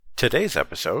Today's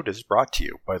episode is brought to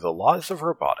you by the laws of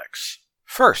robotics.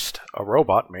 First, a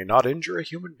robot may not injure a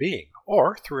human being,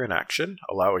 or, through inaction,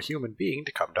 allow a human being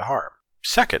to come to harm.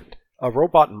 Second, a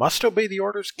robot must obey the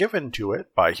orders given to it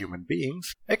by human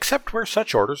beings, except where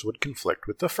such orders would conflict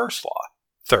with the first law.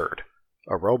 Third,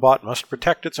 a robot must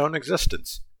protect its own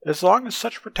existence, as long as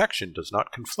such protection does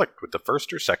not conflict with the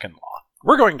first or second law.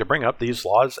 We're going to bring up these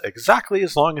laws exactly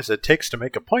as long as it takes to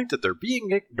make a point that they're being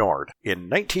ignored in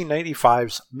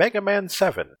 1995's Mega Man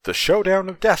 7, The Showdown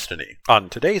of Destiny, on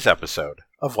today's episode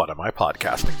of What Am I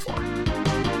Podcasting For?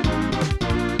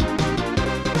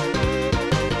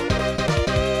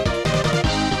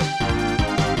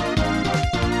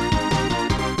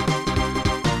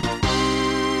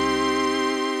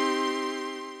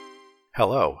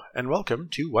 Hello, and welcome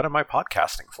to What Am I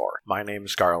Podcasting For? My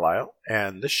name's Garlisle,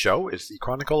 and this show is the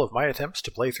chronicle of my attempts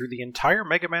to play through the entire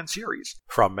Mega Man series,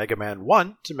 from Mega Man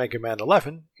 1 to Mega Man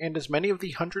 11, and as many of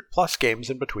the 100+ games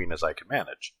in between as I can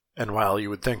manage. And while you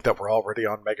would think that we're already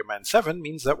on Mega Man 7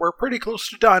 means that we're pretty close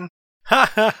to done,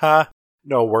 ha ha ha,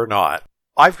 no we're not.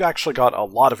 I've actually got a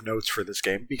lot of notes for this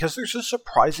game because there's a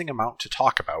surprising amount to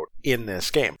talk about in this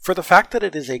game. For the fact that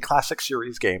it is a classic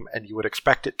series game and you would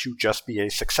expect it to just be a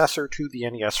successor to the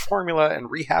NES formula and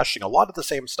rehashing a lot of the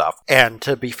same stuff, and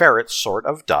to be fair, it sort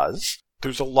of does.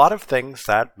 There's a lot of things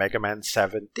that Mega Man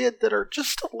 7 did that are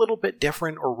just a little bit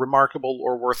different or remarkable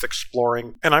or worth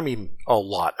exploring, and I mean a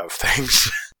lot of things.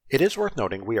 It is worth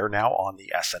noting we are now on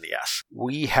the SNES.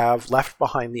 We have left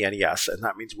behind the NES, and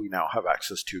that means we now have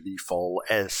access to the full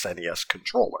SNES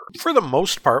controller. For the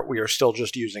most part, we are still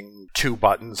just using two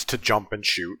buttons to jump and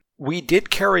shoot. We did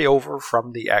carry over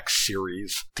from the X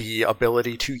series the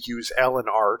ability to use L and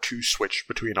R to switch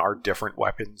between our different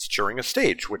weapons during a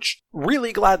stage, which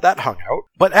really glad that hung out.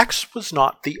 But X was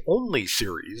not the only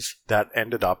series that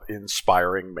ended up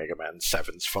inspiring Mega Man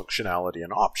 7's functionality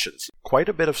and options. Quite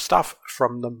a bit of stuff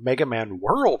from the Mega Man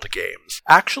World games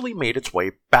actually made its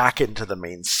way back into the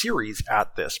main series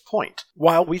at this point.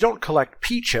 While we don't collect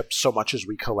P-chips so much as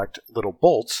we collect little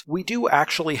bolts, we do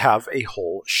actually have a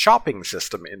whole shopping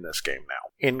system in this game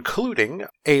now, including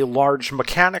a large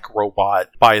mechanic robot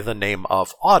by the name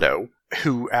of Otto,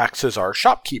 who acts as our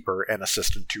shopkeeper and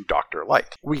assistant to Dr.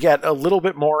 Light. We get a little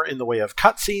bit more in the way of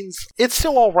cutscenes. It's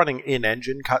still all running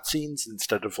in-engine cutscenes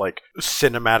instead of like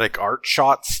cinematic art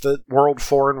shots that World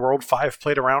 4 and World 5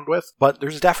 played around with, but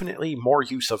there's definitely more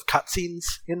use of cutscenes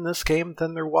in this game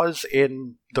than there was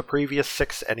in the previous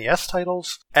 6 NES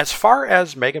titles. As far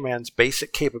as Mega Man's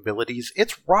basic capabilities,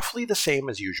 it's roughly the same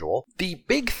as usual. The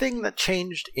big thing that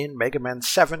changed in Mega Man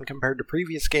 7 compared to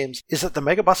previous games is that the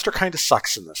Mega Buster kinda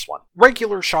sucks in this one.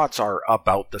 Regular shots are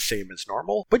about the same as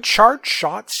normal, but charged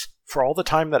shots, for all the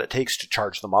time that it takes to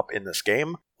charge them up in this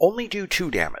game, only do 2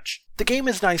 damage. The game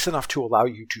is nice enough to allow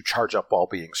you to charge up while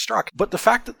being struck, but the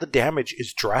fact that the damage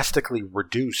is drastically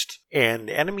reduced, and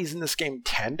enemies in this game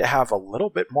tend to have a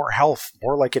little bit more health,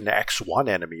 more like an X1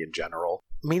 enemy in general,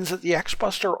 means that the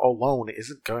X-Buster alone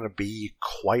isn't going to be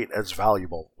quite as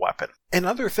valuable a weapon.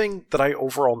 Another thing that I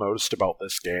overall noticed about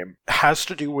this game has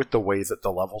to do with the way that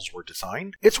the levels were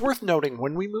designed. It's worth noting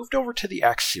when we moved over to the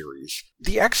X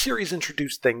series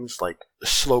introduced things like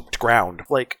sloped ground,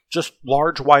 like just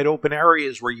large wide open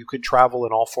areas where you could travel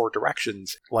in all 4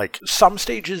 directions. Like some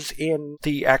stages in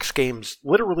the X games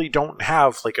literally don't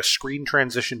have like a screen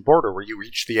transition border where you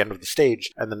reach the end of the stage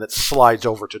and then it slides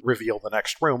over to reveal the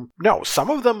next room. No, some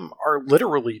of them are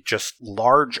literally just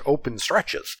large open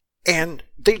stretches. And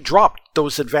they dropped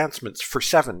those advancements for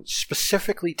 7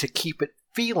 specifically to keep it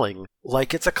feeling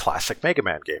like it's a classic Mega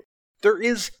Man game. There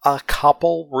is a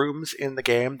couple rooms in the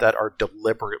game that are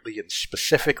deliberately and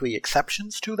specifically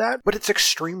exceptions to that, but it's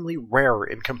extremely rare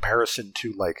in comparison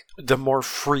to like the more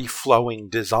free-flowing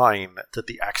design that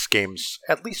the X games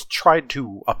at least tried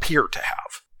to appear to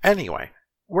have. Anyway,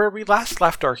 where we last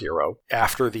left our hero,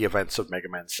 after the events of Mega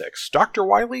Man 6, Dr.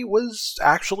 Wily was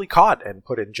actually caught and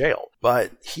put in jail.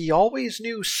 But he always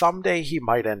knew someday he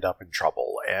might end up in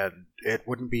trouble, and it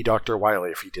wouldn't be Dr.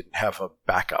 Wily if he didn't have a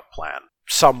backup plan.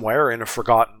 Somewhere in a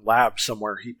forgotten lab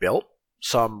somewhere he built,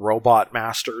 some robot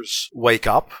masters wake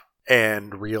up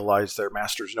and realize their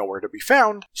master's nowhere to be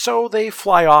found, so they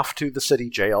fly off to the city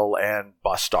jail and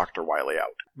bust Dr. Wily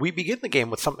out. we begin the game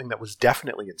with something that was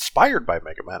definitely inspired by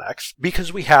Mega Man X,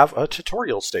 because we have a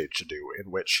tutorial stage to do, in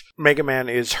which Mega Man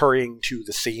is hurrying to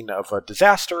the scene of a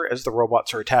disaster as the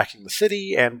robots are attacking the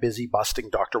city and busy busting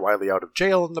Dr. Wily out of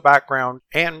jail in the background,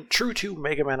 and true to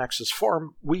Mega Man X's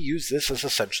form, we use this as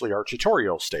essentially our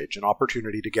tutorial stage, an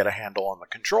opportunity to get a handle on the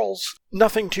controls.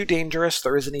 Nothing too dangerous,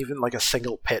 there isn't even like a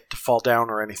single pit to fall down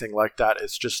or anything like that,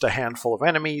 it's just a handful of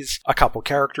enemies, a couple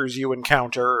characters you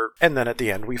encounter, and then at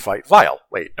the end we fight Vile.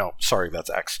 Wait, no, sorry, that's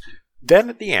X. Then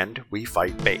at the end, we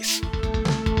fight Bass.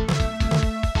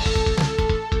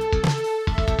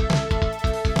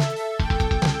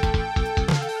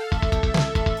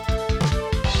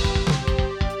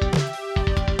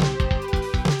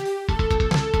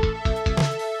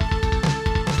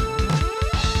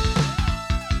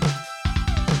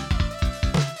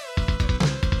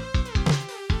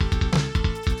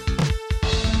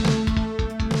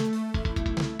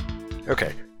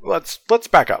 Okay, let's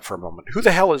back up for a moment. Who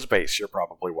the hell is Bass, you're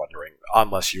probably wondering,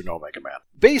 unless you know Mega Man.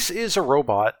 Bass is a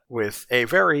robot with a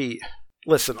very...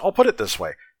 Listen, I'll put it this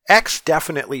way. X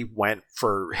definitely went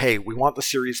for, hey, we want the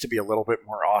series to be a little bit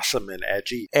more awesome and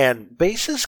edgy, and Bass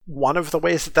is one of the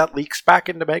ways that leaks back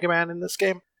into Mega Man in this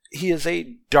game. He is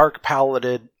a dark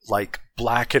paleted, like,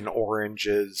 black and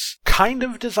oranges, kind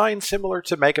of design similar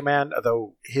to Mega Man,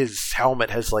 although his helmet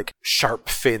has, like, sharp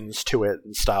fins to it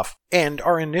and stuff. And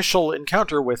our initial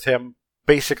encounter with him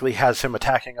basically has him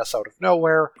attacking us out of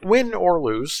nowhere. Win or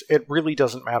lose, it really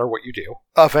doesn't matter what you do.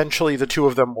 Eventually, the two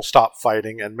of them will stop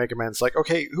fighting, and Mega Man's like,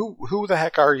 okay, who the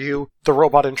heck are you? The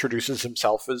robot introduces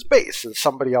himself as Bass, as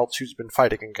somebody else who's been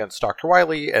fighting against Dr.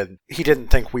 Wily, and he didn't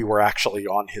think we were actually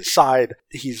on his side.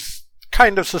 He's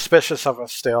kind of suspicious of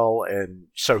us still, and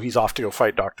so he's off to go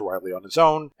fight Dr. Wily on his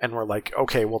own, and we're like,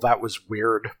 okay, well that was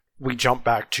weird. We jump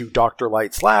back to Dr.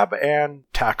 Light's lab and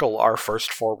tackle our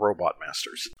first 4 Robot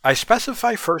Masters. I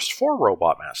specify first 4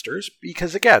 Robot Masters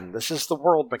because, again, this is the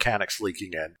world mechanics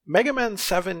leaking in. Mega Man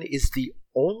 7 is the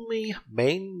only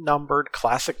main-numbered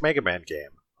classic Mega Man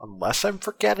game, unless I'm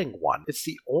forgetting one. It's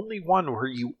the only one where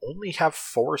you only have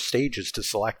 4 stages to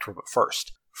select from at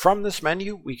first. From this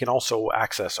menu, we can also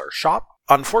access our shop.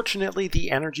 Unfortunately, the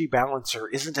energy balancer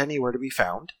isn't anywhere to be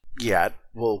found yet.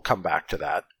 We'll come back to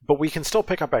that. But we can still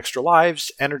pick up extra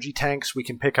lives, energy tanks. We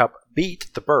can pick up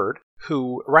Beat, the bird,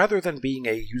 who, rather than being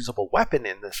a usable weapon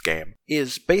in this game,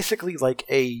 is basically like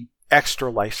a extra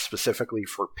life specifically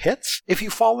for pits. If you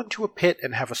fall into a pit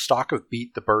and have a stock of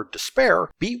Beat the bird to spare,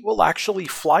 Beat will actually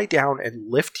fly down and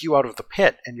lift you out of the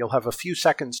pit, and you'll have a few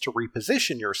seconds to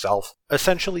reposition yourself,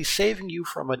 essentially saving you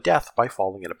from a death by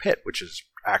falling in a pit, which is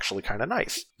actually kind of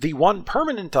nice. The one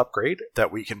permanent upgrade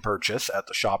that we can purchase at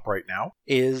the shop right now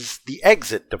is the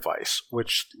exit device,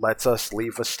 which lets us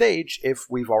leave a stage if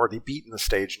we've already beaten the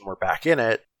stage and we're back in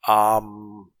it.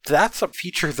 That's a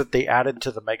feature that they added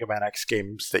to the Mega Man X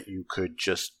games that you could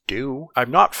just do. I'm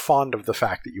not fond of the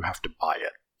fact that you have to buy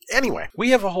it. Anyway,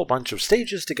 we have a whole bunch of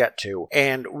stages to get to,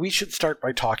 and we should start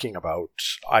by talking about,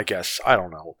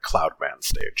 Cloudman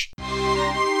stage.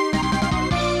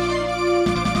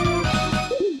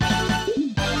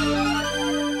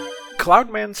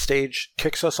 Cloudman stage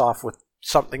kicks us off with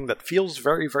something that feels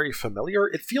very, very familiar.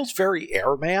 It feels very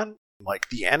Airman. Like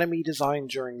the enemy design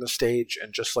during the stage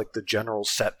and just like the general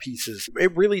set pieces.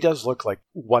 It really does look like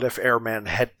what if Airman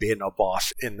had been a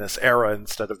boss in this era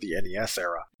instead of the NES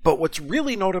era. But what's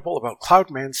really notable about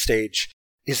Cloudman stage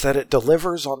is that it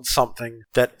delivers on something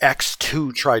that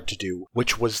X2 tried to do,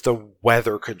 which was the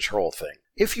weather control thing.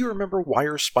 If you remember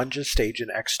Wire Sponge's stage in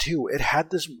X2, it had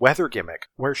this weather gimmick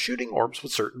where shooting orbs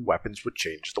with certain weapons would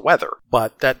change the weather,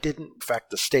 but that didn't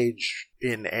affect the stage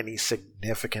in any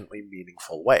significantly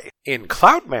meaningful way. In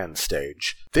Cloudman's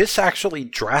stage, this actually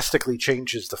drastically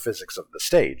changes the physics of the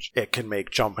stage. It can make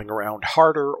jumping around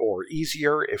harder or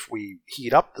easier if we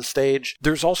heat up the stage.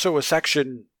 There's also a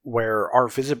section where our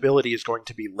visibility is going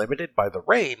to be limited by the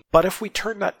rain, but if we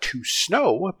turn that to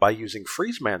snow by using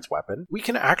Freezeman's weapon, we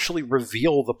can actually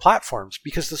reveal the platforms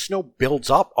because the snow builds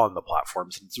up on the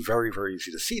platforms and it's very, very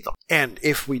easy to see them. And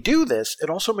if we do this, it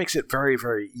also makes it very,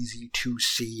 very easy to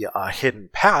see a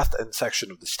hidden path and section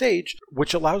of the stage,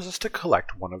 which allows us to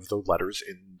collect one of the letters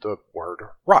in the word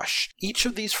Rush. Each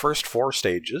of these first 4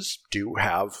 stages do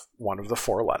have one of the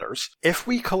 4 letters. If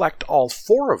we collect all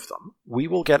 4 of them, we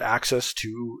will get access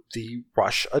to the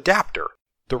Rush adapter.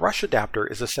 The Rush adapter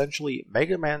is essentially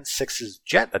Mega Man 6's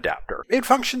jet adapter. It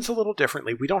functions a little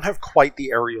differently. We don't have quite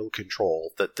the aerial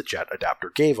control that the jet adapter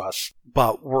gave us,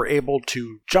 but we're able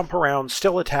to jump around,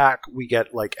 still attack. We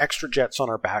get like extra jets on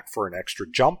our back for an extra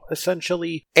jump,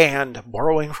 essentially. And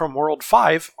borrowing from World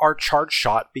 5, our charge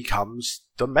shot becomes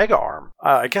the Mega Arm.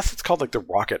 I guess it's called like the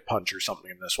Rocket Punch or something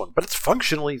in this one, but it's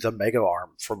functionally the Mega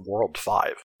Arm from World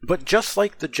 5. But just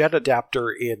like the Jet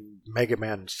Adapter in Mega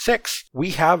Man 6,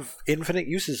 we have infinite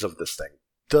uses of this thing.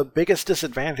 The biggest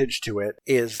disadvantage to it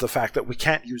is the fact that we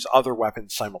can't use other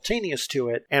weapons simultaneous to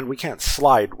it, and we can't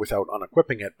slide without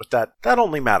unequipping it, but that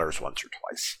only matters once or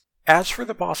twice. As for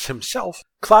the boss himself,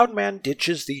 Cloudman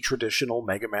ditches the traditional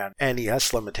Mega Man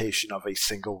NES limitation of a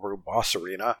single-room boss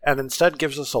arena, and instead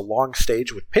gives us a long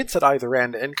stage with pits at either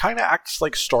end and kinda acts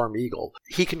like Storm Eagle.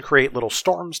 He can create little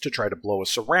storms to try to blow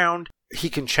us around, he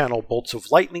can channel bolts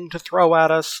of lightning to throw at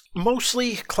us.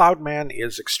 Mostly, Cloudman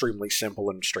is extremely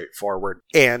simple and straightforward,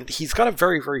 and he's got a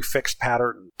very, very fixed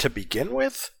pattern to begin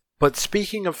with. But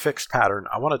speaking of fixed pattern,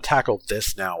 I want to tackle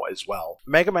this now as well.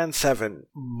 Mega Man 7,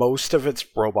 most of its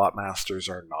Robot Masters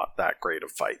are not that great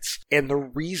of fights. And the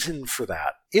reason for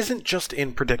that isn't just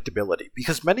in predictability,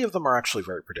 because many of them are actually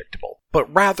very predictable,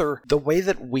 but rather the way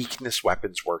that weakness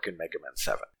weapons work in Mega Man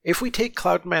 7. If we take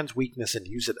Cloudman's weakness and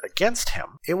use it against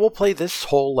him, it will play this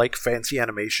whole fancy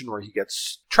animation where he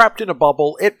gets trapped in a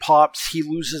bubble, it pops, he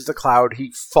loses the cloud,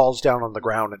 he falls down on the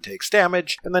ground and takes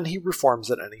damage, and then he reforms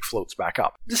it and he floats back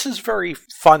up. This is very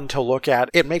fun to look at.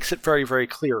 It makes it very, very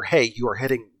clear, hey, you are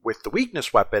hitting with the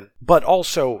weakness weapon, but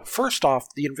also, first off,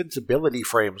 the invincibility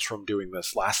frames from doing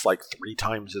this last 3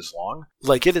 times as long.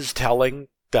 It is telling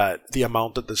that the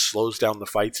amount that this slows down the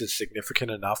fights is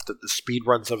significant enough that the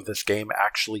speedruns of this game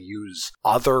actually use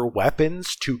other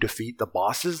weapons to defeat the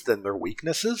bosses than their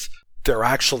weaknesses. They're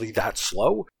actually that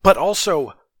slow. But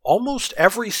also, almost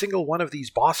every single one of these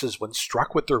bosses, when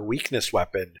struck with their weakness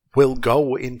weapon, will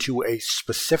go into a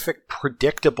specific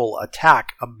predictable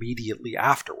attack immediately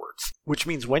afterwards. Which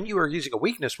means when you are using a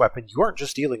weakness weapon, you aren't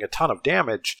just dealing a ton of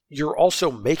damage, you're also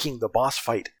making the boss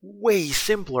fight way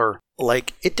simpler.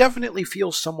 It definitely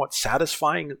feels somewhat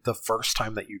satisfying the first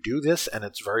time that you do this, and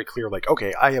it's very clear,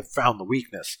 okay, I have found the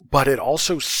weakness. But it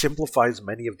also simplifies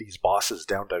many of these bosses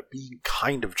down to being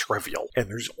kind of trivial, and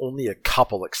there's only a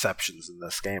couple exceptions in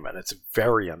this game, and it's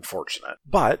very unfortunate.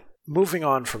 But, moving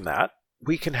on from that,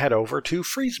 we can head over to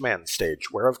Freeze Man's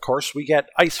stage, where of course we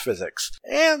get ice physics,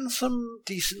 and some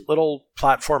decent little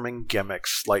platforming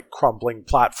gimmicks, like crumbling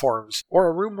platforms, or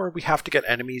a room where we have to get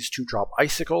enemies to drop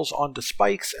icicles onto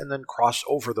spikes and then cross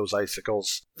over those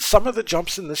icicles. Some of the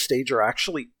jumps in this stage are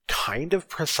actually kind of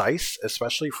precise,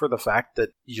 especially for the fact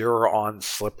that you're on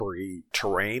slippery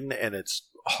terrain and it's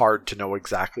hard to know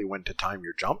exactly when to time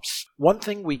your jumps. One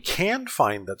thing we can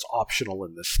find that's optional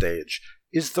in this stage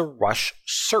is the Rush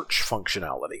Search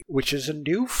functionality, which is a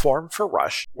new form for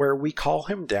Rush where we call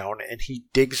him down and he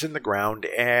digs in the ground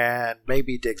and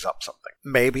maybe digs up something.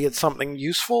 Maybe it's something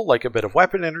useful like a bit of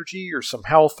weapon energy or some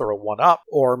health or a 1-up,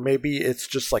 or maybe it's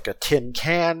just like a tin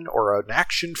can or an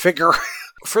action figure.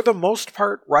 For the most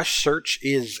part, Rush Search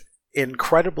is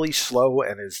incredibly slow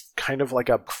and is kind of like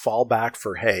a fallback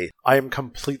for, hey, I am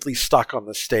completely stuck on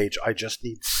this stage, I just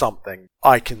need something,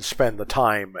 I can spend the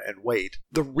time and wait.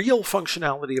 The real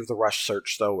functionality of the Rush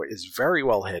Search, though, is very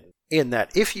well hidden, in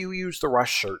that if you use the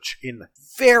Rush Search in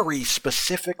very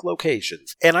specific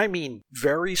locations, and I mean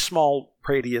very small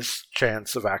radius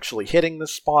chance of actually hitting the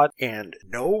spot, and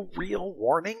no real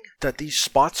warning that these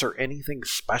spots are anything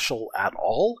special at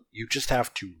all, you just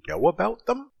have to know about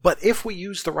them. But if we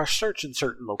use the Rush Search in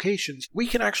certain locations, we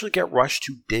can actually get Rush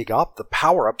to dig up the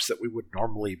power-ups that we would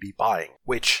normally be buying,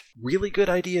 which, really good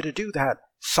idea to do that.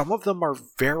 Some of them are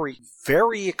very,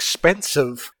 very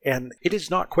expensive, and it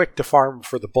is not quick to farm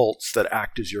for the bolts that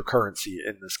act as your currency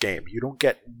in this game. You don't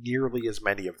get nearly as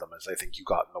many of them as I think you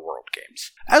got in the World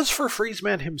games. As for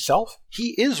Freezeman himself,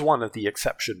 he is one of the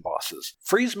exception bosses.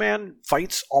 Freezeman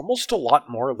fights almost a lot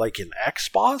more like an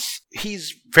X-boss.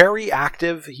 He's very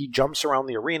active, he jumps around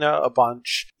the arena a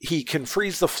bunch, he can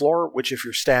freeze the floor, which if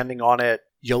you're standing on it,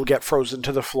 you'll get frozen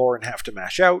to the floor and have to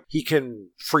mash out. He can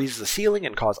freeze the ceiling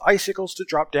and cause icicles to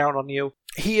drop down on you.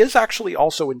 He is actually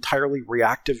also entirely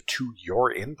reactive to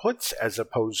your inputs as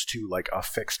opposed to a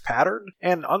fixed pattern.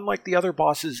 And unlike the other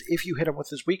bosses, if you hit him with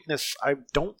his weakness, I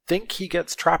don't think he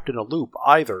gets trapped in a loop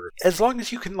either. As long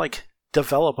as you can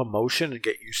develop emotion and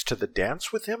get used to the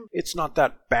dance with him, it's not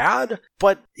that bad,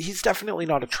 but he's definitely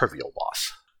not a trivial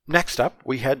boss. Next up,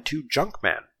 we head to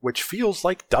Junkman, which feels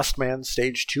like Dustman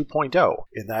Stage 2.0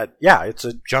 in that, yeah, it's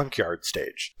a junkyard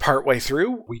stage. Partway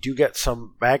through, we do get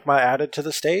some magma added to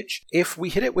the stage. If we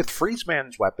hit it with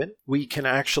Freezeman's weapon, we can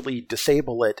actually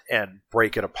disable it and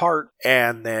break it apart,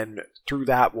 and then through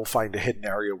that we'll find a hidden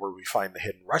area where we find the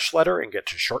hidden rush letter and get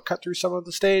to shortcut through some of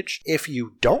the stage. If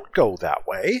you don't go that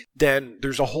way, then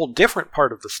there's a whole different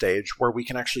part of the stage where we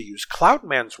can actually use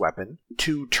Cloudman's weapon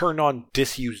to turn on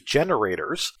disused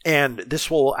generators, and this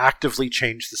will actively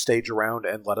change the stage around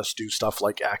and let us do stuff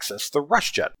like access the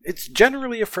rush jet. It's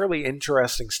generally a fairly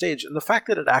interesting stage, and the fact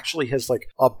that it actually has like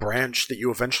a branch that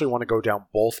you eventually want to go down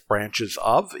both branches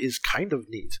of is kind of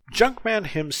neat. Junkman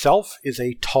himself is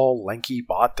a tall, lanky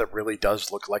bot that really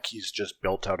does look like he's just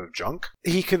built out of junk.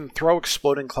 He can throw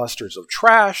exploding clusters of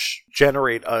trash,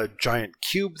 generate a giant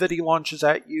cube that he launches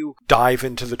at you, dive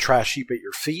into the trash heap at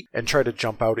your feet, and try to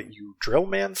jump out at you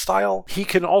Drillman style. He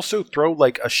can also throw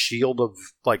like a shield of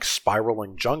like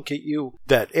spiraling junk at you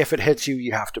that if it hits you,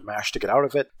 you have to mash to get out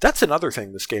of it. That's another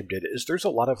thing this game did, is there's a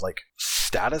lot of like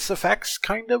status effects,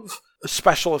 kind of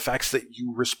special effects that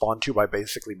you respond to by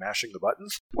basically mashing the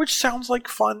buttons, which sounds like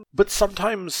fun, but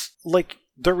sometimes like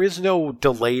there is no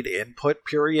delayed input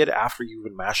period after you've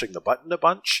been mashing the button a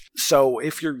bunch, so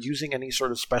if you're using any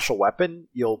sort of special weapon,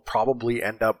 you'll probably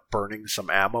end up burning some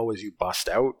ammo as you bust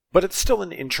out, but it's still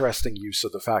an interesting use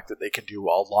of the fact that they can do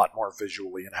a lot more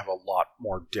visually and have a lot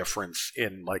more difference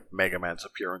in like Mega Man's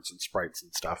appearance and sprites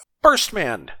and stuff.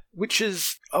 Burstman, which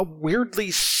is a weirdly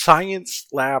science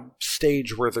lab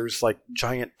stage where there's like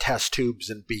giant test tubes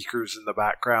and beakers in the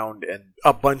background and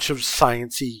a bunch of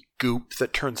sciencey goop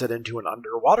that turns it into an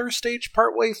underwater stage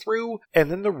partway through,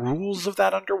 and then the rules of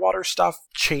that underwater stuff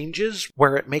changes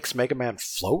where it makes Mega Man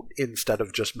float instead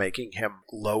of just making him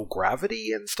low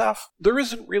gravity and stuff. There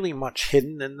isn't really much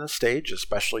hidden in this stage,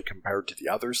 especially compared to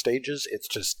the other stages. It's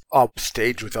just a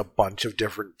stage with a bunch of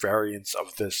different variants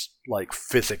of this like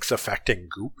physics affecting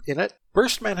goop in it.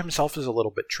 Burstman himself is a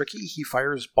little bit tricky. He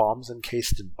fires bombs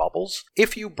encased in bubbles.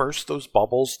 If you burst those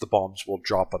bubbles, the bombs will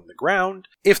drop on the ground.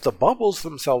 If the bubbles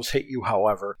themselves hit you,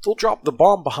 however, they'll drop the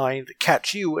bomb behind,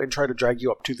 catch you, and try to drag you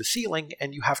up to the ceiling,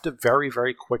 and you have to very,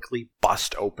 very quickly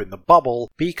bust open the bubble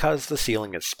because the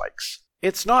ceiling is spikes.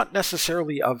 It's not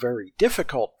necessarily a very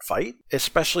difficult fight,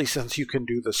 especially since you can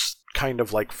do this kind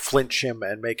of like flinch him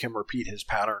and make him repeat his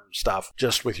pattern stuff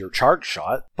just with your charge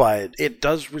shot, but it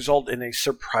does result in a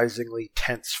surprisingly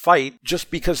tense fight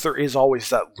just because there is always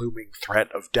that looming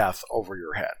threat of death over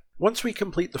your head. Once we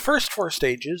complete the first 4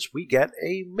 stages, we get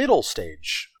a middle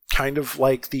stage. Kind of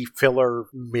like the filler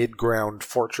mid-ground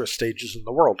Fortress stages in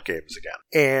the World games again.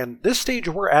 And this stage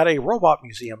we're at a robot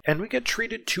museum, and we get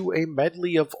treated to a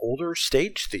medley of older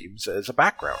stage themes as a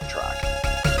background track.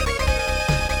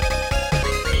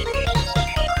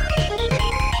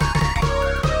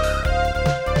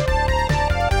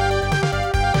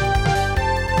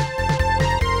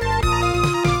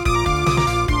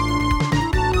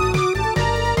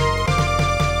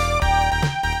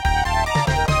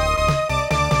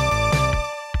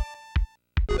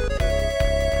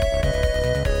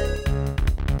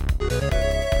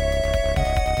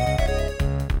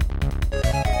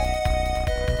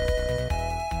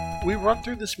 We run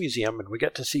through this museum and we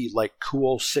get to see like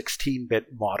cool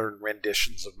 16-bit modern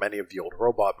renditions of many of the old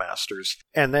Robot Masters,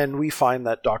 and then we find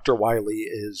that Dr. Wily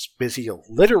is busy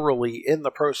literally in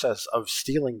the process of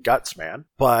stealing Gutsman,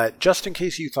 but just in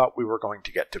case you thought we were going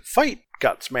to get to fight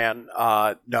Gutsman,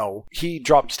 no. He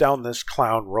drops down this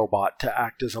clown robot to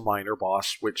act as a minor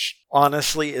boss, which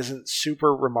honestly isn't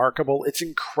super remarkable. It's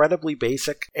incredibly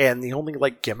basic, and the only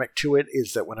like gimmick to it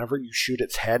is that whenever you shoot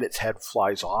its head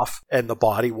flies off, and the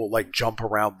body will like jump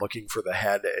around looking for the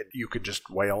head, and you can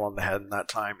just wail on the head in that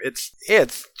time.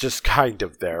 It's just kind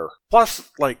of there.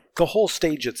 Plus, like, the whole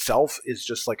stage itself is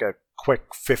just like a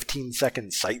quick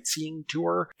 15-second sightseeing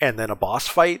tour and then a boss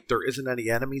fight. There isn't any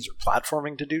enemies or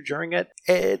platforming to do during it.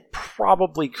 It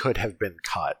probably could have been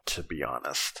cut, to be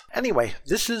honest. Anyway,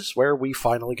 this is where we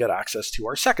finally get access to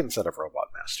our second set of Robot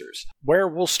Masters, where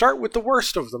we'll start with the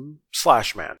worst of them,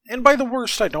 Slashman. And by the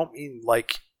worst, I don't mean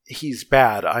like he's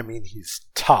bad, I mean he's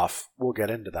tough. We'll get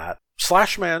into that.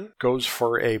 Slashman goes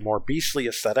for a more beastly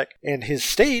aesthetic, and his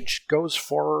stage goes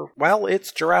for, well,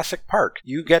 it's Jurassic Park.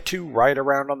 You get to ride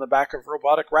around on the back of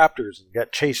robotic raptors and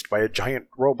get chased by a giant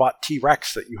robot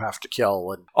T-Rex that you have to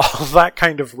kill, and all that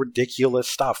kind of ridiculous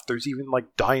stuff. There's even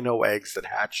like dino eggs that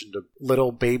hatch into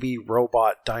little baby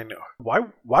robot dino.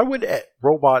 Why would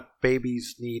robot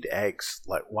babies need eggs?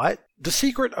 Like, what? The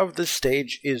secret of this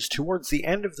stage is towards the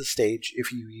end of the stage,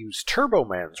 if you use Turbo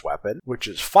Man's weapon, which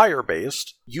is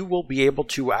fire-based, you will be able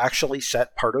to actually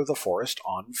set part of the forest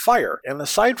on fire. And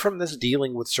aside from this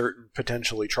dealing with certain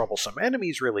potentially troublesome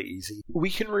enemies really easy,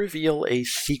 we can reveal a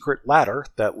secret ladder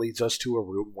that leads us to a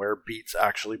room where Beat's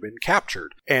actually been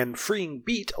captured. And freeing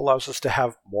Beat allows us to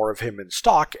have more of him in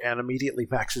stock and immediately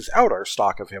maxes out our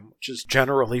stock of him, which is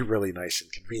generally really nice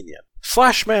and convenient.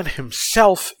 Slashman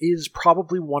himself is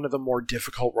probably one of the more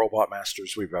difficult Robot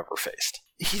Masters we've ever faced.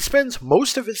 He spends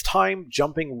most of his time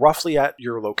jumping roughly at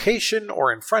your location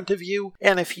or in front of you,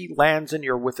 and if he lands and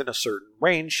you're within a certain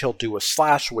range, he'll do a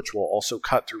slash, which will also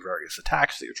cut through various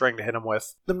attacks that you're trying to hit him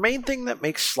with. The main thing that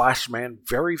makes Slashman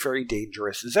very, very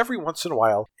dangerous is every once in a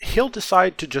while, he'll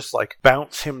decide to just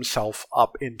bounce himself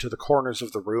up into the corners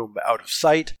of the room out of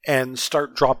sight and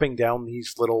start dropping down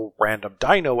these little random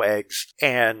dino eggs,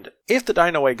 and if the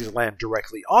dino eggs land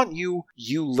directly on you,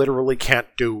 you literally can't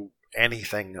do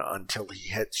anything until he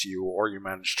hits you or you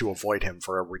manage to avoid him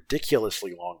for a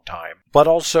ridiculously long time. But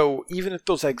also, even if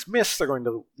those eggs miss, they're going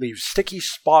to leave sticky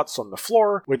spots on the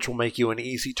floor, which will make you an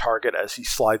easy target as he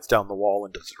slides down the wall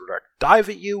and does a direct dive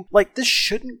at you. This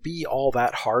shouldn't be all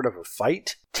that hard of a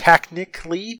fight.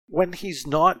 Technically, when he's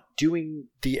not doing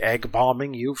the egg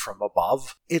bombing you from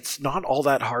above, it's not all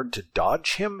that hard to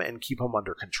dodge him and keep him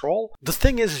under control. The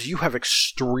thing is, you have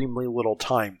extremely little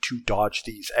time to dodge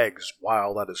these eggs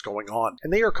while that is going on,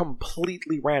 and they are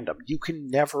completely random. You can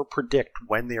never predict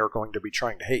when they are going to be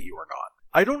trying to hit you or not.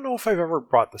 I don't know if I've ever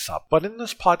brought this up, but in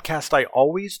this podcast I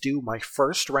always do my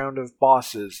first round of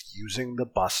bosses using the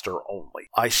Buster only.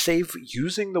 I save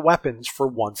using the weapons for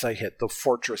once I hit the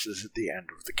fortresses at the end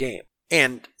of the game.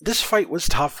 And this fight was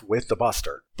tough with the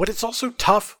Buster, but it's also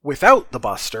tough without the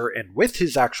Buster and with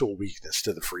his actual weakness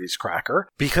to the Freeze Cracker,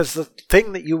 because the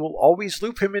thing that you will always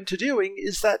loop him into doing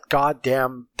is that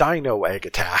goddamn dino egg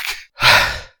attack.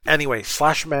 Anyway,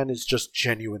 Slashman is just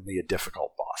genuinely a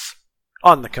difficult boss.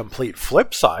 On the complete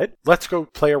flip side, let's go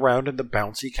play around in the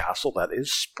bouncy castle that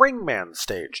is Springman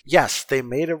stage. Yes, they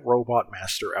made a Robot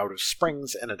Master out of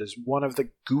springs, and it is one of the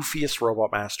goofiest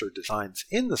Robot Master designs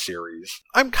in the series.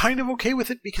 I'm kind of okay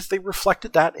with it because they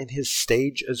reflected that in his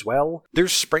stage as well.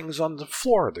 There's springs on the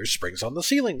floor, there's springs on the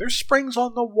ceiling, there's springs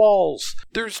on the walls,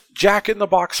 there's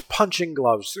Jack-in-the-Box punching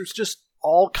gloves, there's just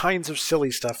all kinds of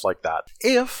silly stuff like that.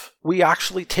 If we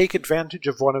actually take advantage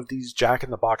of one of these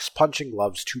Jack-in-the-Box punching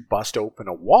gloves to bust open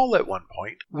a wall at one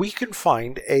point, we can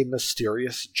find a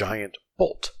mysterious giant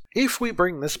bolt. If we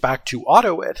bring this back to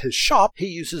Otto at his shop, he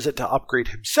uses it to upgrade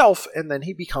himself, and then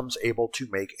he becomes able to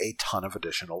make a ton of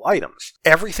additional items.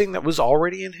 Everything that was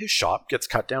already in his shop gets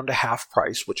cut down to half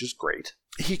price, which is great.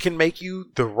 He can make you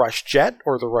the Rush Jet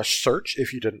or the Rush Search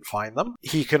if you didn't find them.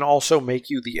 He can also make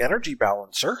you the Energy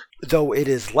Balancer, though it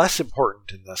is less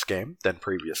important in this game than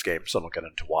previous games, so I'll get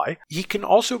into why. He can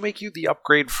also make you the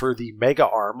upgrade for the Mega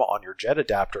Arm on your jet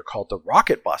adapter called the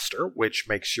Rocket Buster, which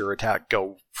makes your attack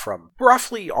go from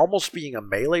roughly almost being a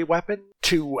melee weapon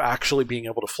to actually being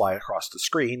able to fly across the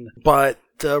screen. But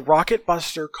the Rocket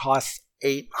Buster costs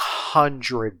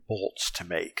 800 bolts to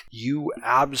make. You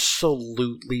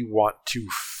absolutely want to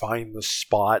find the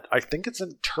spot, I think it's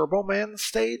in Turbo Man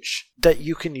stage, that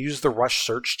you can use the Rush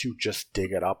Search to just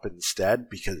dig it up instead,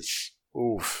 because,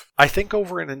 oof. I think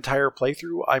over an entire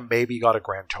playthrough, I maybe got a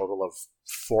grand total of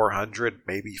 400,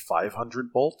 maybe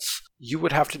 500 bolts. You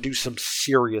would have to do some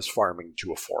serious farming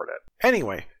to afford it.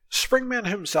 Anyway, Springman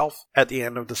himself, at the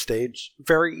end of the stage,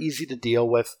 very easy to deal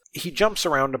with. He jumps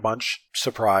around a bunch,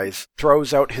 surprise,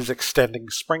 throws out his extending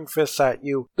spring fists at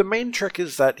you. The main trick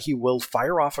is that he will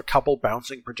fire off a couple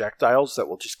bouncing projectiles that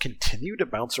will just continue to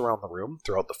bounce around the room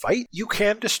throughout the fight. You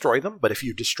can destroy them, but if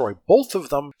you destroy both of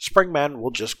them, Springman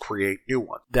will just create new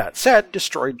ones. That said,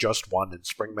 destroy just one and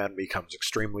Springman becomes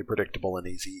extremely predictable and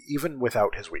easy, even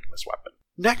without his weakness weapon.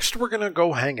 Next, we're going to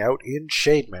go hang out in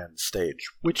Shademan's stage,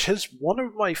 which has one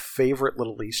of my favorite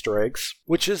little Easter eggs,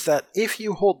 which is that if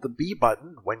you hold the B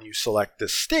button when you select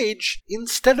this stage,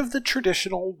 instead of the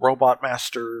traditional Robot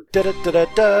Master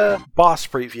boss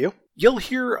preview, you'll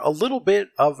hear a little bit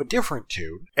of a different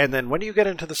tune, and then when you get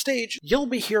into the stage, you'll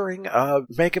be hearing a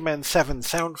Mega Man 7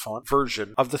 sound font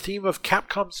version of the theme of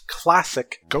Capcom's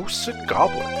classic Ghosts and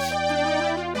Goblins.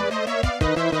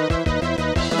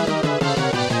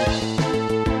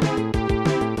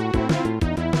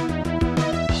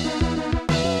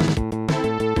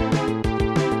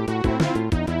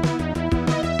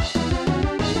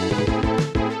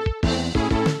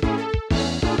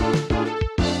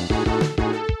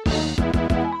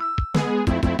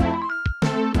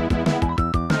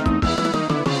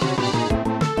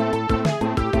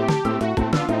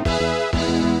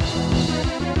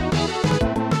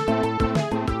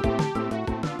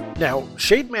 Now,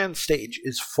 Shademan's stage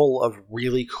is full of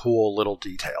really cool little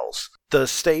details. The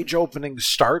stage opening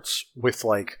starts with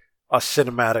a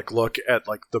cinematic look at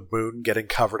the moon getting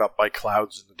covered up by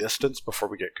clouds in the distance before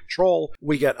we get control.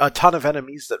 We get a ton of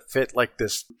enemies that fit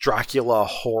this Dracula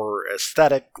horror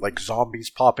aesthetic, like zombies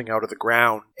popping out of the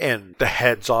ground and the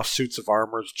heads off suits of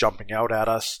armors jumping out at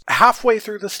us. Halfway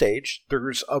through the stage,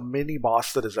 there's a mini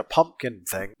boss that is a pumpkin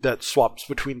thing that swaps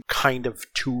between kind of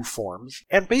two forms,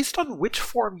 and based on which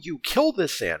form you kill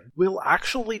this in will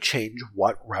actually change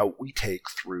what route we take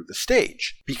through the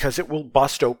stage, because it will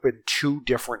bust open two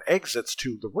different exits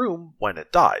to the room when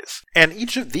it dies. And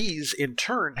each of these, in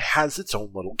turn, has its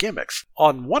own little gimmicks.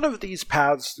 On one of these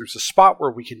paths, there's a spot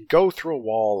where we can go through a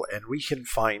wall and we can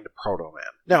find Proto-Man.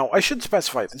 Now, I should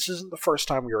specify, this isn't the first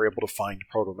time we were able to find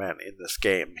Proto-Man in this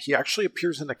game. He actually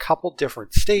appears in a couple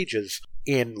different stages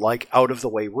in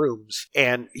out-of-the-way rooms,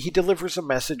 and he delivers a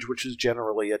message which is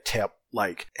generally a tip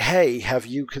hey, have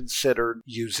you considered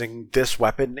using this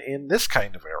weapon in this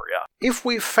kind of area? If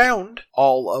we've found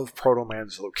all of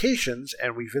Proto-Man's locations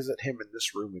and we visit him in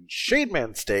this room in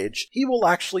Shademan's stage, he will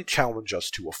actually challenge us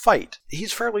to a fight.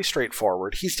 He's fairly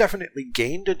straightforward. He's definitely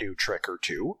gained a new trick or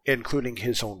two, including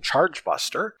his own Charge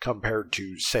Buster, compared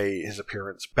to, say, his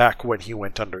appearance back when he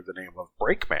went under the name of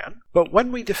Breakman. But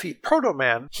when we defeat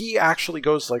Proto-Man, he actually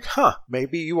goes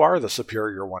maybe you are the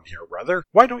superior one here, brother.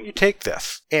 Why don't you take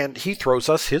this? And he throws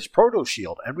us his Proto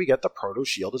Shield, and we get the Proto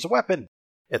Shield as a weapon.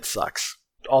 It sucks.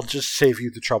 I'll just save you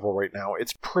the trouble right now.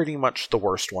 It's pretty much the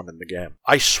worst one in the game.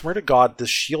 I swear to God, this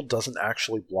shield doesn't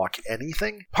actually block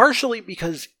anything. Partially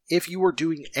because if you were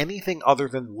doing anything other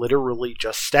than literally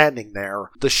just standing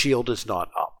there, the shield is not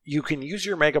up. You can use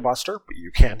your Mega Buster, but you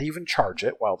can't even charge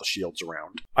it while the shield's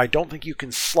around. I don't think you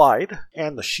can slide,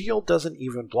 and the shield doesn't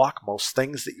even block most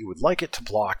things that you would like it to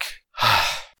block.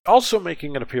 Also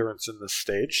making an appearance in this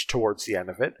stage, towards the end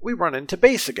of it, we run into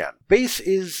Bass again. Bass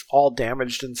is all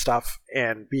damaged and stuff,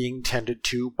 and being tended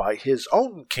to by his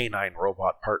own canine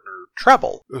robot partner,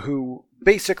 Treble, who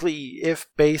basically, if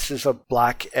Bass is a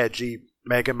black, edgy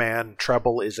Mega Man,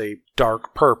 Treble is a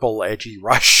dark purple, edgy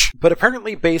Rush. But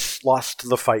apparently Bass lost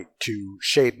the fight to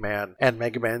Shademan, and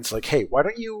Mega Man's hey, why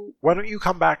don't you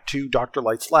come back to Dr.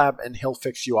 Light's lab and he'll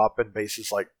fix you up, and Bass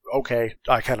is okay,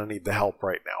 I kinda need the help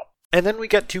right now. And then we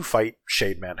get to fight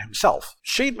Shademan himself.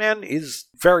 Shademan is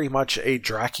very much a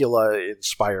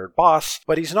Dracula-inspired boss,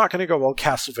 but he's not going to go all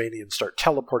Castlevania and start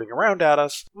teleporting around at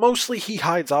us. Mostly he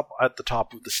hides up at the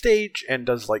top of the stage and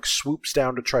does swoops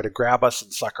down to try to grab us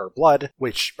and suck our blood,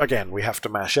 which, again, we have to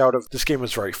mash out of. This game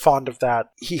was very fond of that.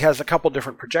 He has a couple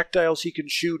different projectiles he can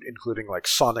shoot, including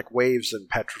sonic waves and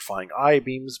petrifying eye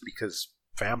beams, because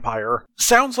vampire.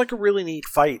 Sounds like a really neat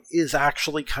fight, is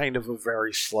actually kind of a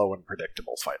very slow and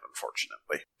predictable fight,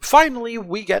 unfortunately. Finally,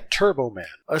 we get Turbo Man,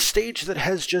 a stage that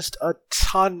has just a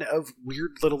ton of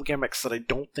weird little gimmicks that I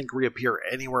don't think reappear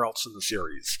anywhere else in the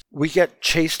series. We get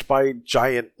chased by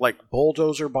giant,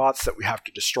 bulldozer bots that we have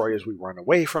to destroy as we run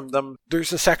away from them.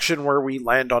 There's a section where we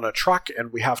land on a truck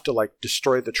and we have to,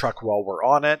 destroy the truck while we're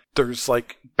on it. There's,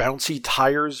 bouncy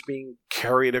tires being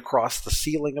carried across the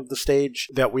ceiling of the stage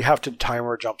that we have to time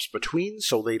our jumps between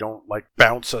so they don't,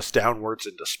 bounce us downwards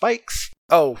into spikes.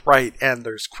 Oh, right, and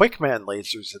there's Quickman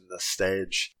lasers in this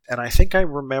stage. And I think I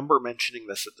remember mentioning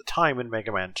this at the time in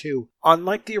Mega Man 2.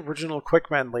 Unlike the original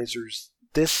Quickman lasers,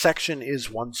 this section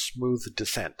is one smooth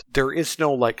descent. There is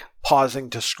no, pausing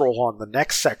to scroll on the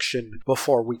next section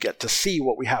before we get to see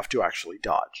what we have to actually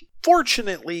dodge.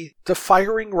 Fortunately, the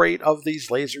firing rate of these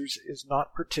lasers is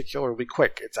not particularly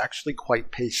quick. It's actually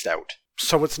quite paced out.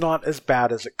 So it's not as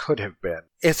bad as it could have been.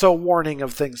 It's a warning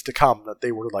of things to come that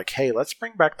they were hey, let's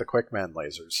bring back the Quickman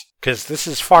lasers, because this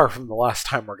is far from the last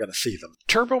time we're going to see them.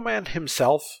 Turbo Man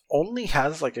himself only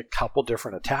has a couple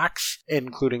different attacks,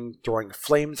 including throwing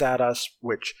flames at us,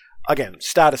 which, again,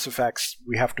 status effects,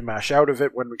 we have to mash out of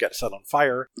it when we get set on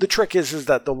fire. The trick is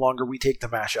that the longer we take the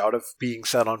mash out of being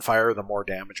set on fire, the more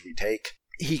damage we take.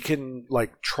 He can,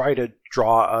 try to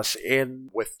draw us in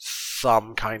with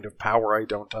some kind of power I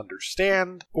don't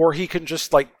understand, or he can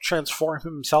just, transform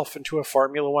himself into a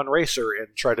Formula One racer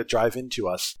and try to drive into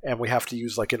us, and we have to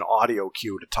use, an audio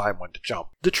cue to time when to jump.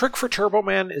 The trick for Turbo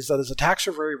Man is that his attacks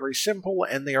are very, very simple,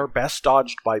 and they are best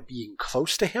dodged by being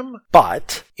close to him,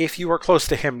 but if you are close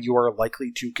to him, you are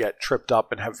likely to get tripped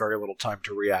up and have very little time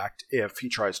to react if he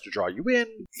tries to draw you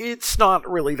in. It's not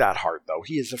really that hard, though.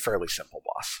 He is a fairly simple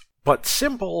boss. But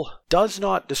simple does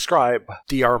not describe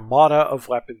the armada of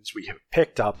weapons we have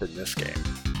picked up in this game.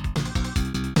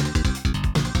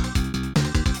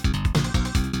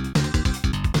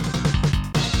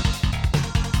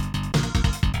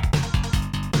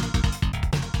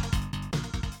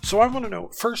 So I want to know,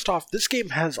 first off, this game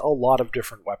has a lot of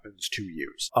different weapons to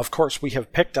use. Of course, we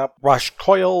have picked up Rush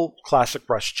Coil, Classic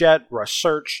Rush Jet, Rush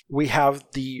Search. We have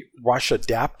the Rush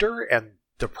Adapter and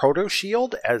the Proto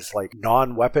Shield as like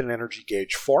non-weapon energy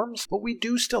gauge forms, but we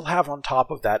do still have on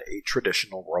top of that a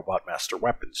traditional Robot Master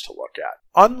weapons to look at.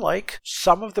 Unlike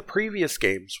some of the previous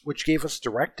games, which gave us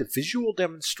direct visual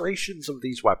demonstrations of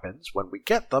these weapons when we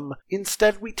get them,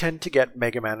 instead we tend to get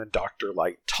Mega Man and Dr.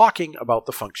 Light talking about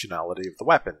the functionality of the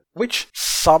weapon, which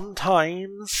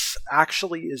sometimes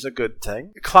actually is a good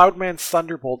thing. Cloudman's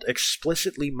Thunderbolt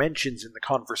explicitly mentions in the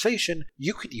conversation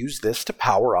you could use this to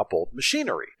power up old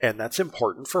machinery, and that's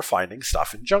important for finding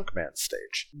stuff in Junkman's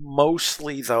stage.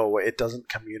 Mostly, though, it doesn't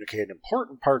communicate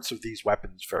important parts of these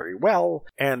weapons very well,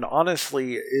 and honestly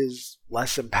is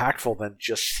less impactful than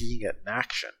just seeing it in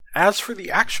action. As for the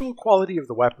actual quality of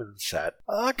the weapon set,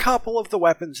 a couple of the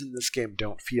weapons in this game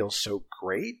don't feel so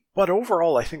great, but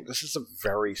overall I think this is a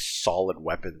very solid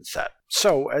weapon set.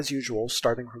 So, as usual,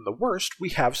 starting from the worst, we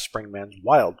have Springman's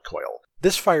Wild Coil.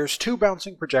 This fires 2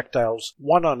 bouncing projectiles,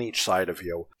 1 on each side of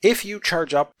you. If you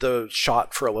charge up the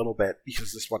shot for a little bit,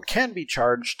 because this one can be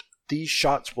charged, these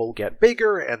shots will get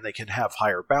bigger and they can have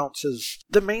higher bounces.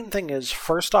 The main thing is,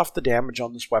 first off, the damage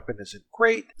on this weapon isn't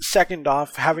great. Second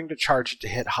off, having to charge it to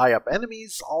hit high up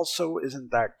enemies also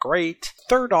isn't that great.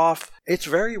 Third off, it's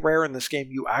very rare in this game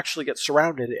you actually get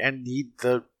surrounded and need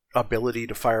the ability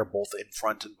to fire both in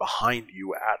front and behind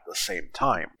you at the same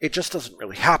time. It just doesn't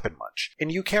really happen much.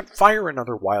 And you can't fire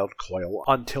another Wild Coil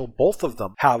until both of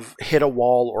them have hit a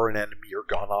wall or an enemy or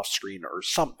gone off screen or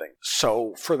something.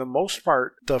 So, for the most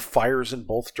part, the fires in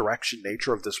both direction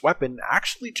nature of this weapon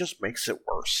actually just makes it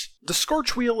worse. The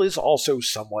Scorch Wheel is also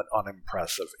somewhat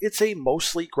unimpressive. It's a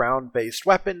mostly ground-based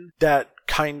weapon that,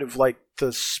 kind of like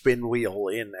the spin wheel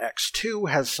in X2,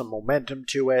 has some momentum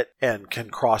to it and can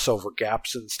cross over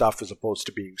gaps and stuff as opposed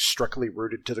to being strictly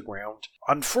rooted to the ground.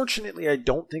 Unfortunately, I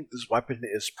don't think this weapon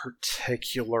is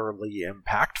particularly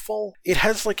impactful. It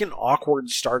has like an awkward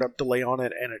startup delay on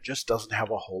it, and it just doesn't have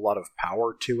a whole lot of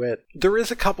power to it. There is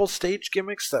a couple stage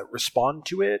gimmicks that respond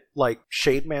to it, like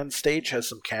Shademan's stage has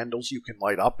some candles you can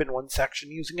light up in one section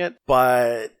using it,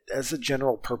 but as a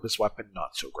general purpose weapon,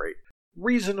 not so great.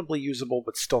 Reasonably usable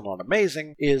but still not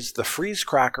amazing is the Freeze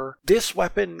Cracker. This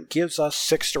weapon gives us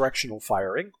 6 directional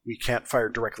firing. We can't fire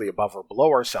directly above or below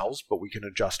ourselves, but we can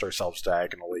adjust ourselves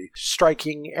diagonally.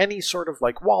 Striking any sort of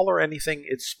like wall or anything,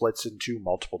 it splits into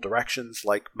multiple directions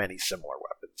like many similar weapons.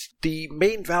 The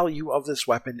main value of this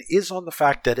weapon is on the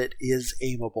fact that it is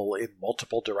aimable in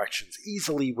multiple directions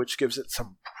easily, which gives it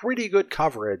some pretty good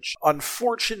coverage.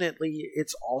 Unfortunately,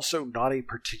 it's also not a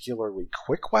particularly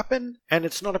quick weapon, and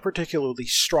it's not a particularly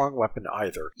strong weapon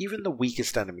either. Even the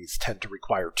weakest enemies tend to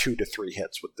require 2 to 3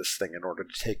 hits with this thing in order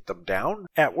to take them down,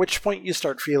 at which point you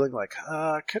start feeling like,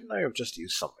 couldn't I have just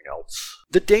used something else?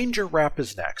 The Danger Wrap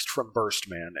is next from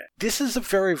Burstman. This is a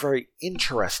very, very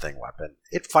interesting weapon.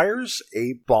 It fires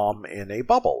a bomb in a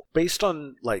bubble. Based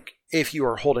on, like, if you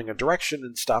are holding a direction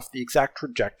and stuff, the exact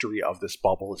trajectory of this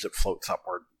bubble as it floats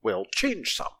upward will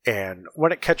change some. And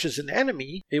when it catches an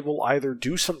enemy, it will either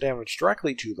do some damage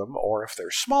directly to them, or if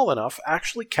they're small enough,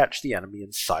 actually catch the enemy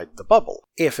inside the bubble.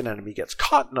 If an enemy gets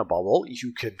caught in a bubble,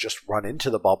 you can just run into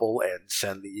the bubble and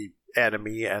send the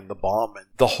enemy and the bomb and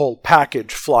the whole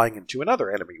package flying into another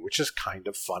enemy, which is kind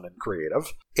of fun and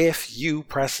creative. If you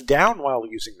press down while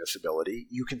using this ability,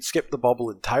 you can skip the bubble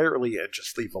entirely and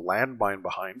just leave a landmine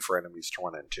behind for enemies to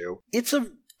run into. It's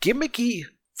a gimmicky,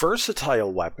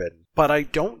 versatile weapon, but I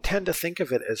don't tend to think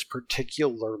of it as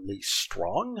particularly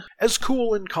strong. As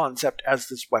cool in concept as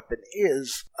this weapon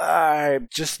is, I'm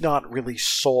just not really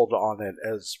sold on it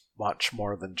as much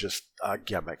more than just a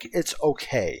gimmick. It's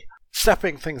okay.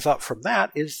 Stepping things up from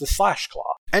that is the Slash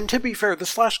Claw. And to be fair, the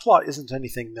Slash Claw isn't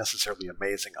anything necessarily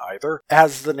amazing either.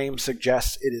 As the name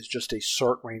suggests, it is just a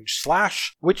short-range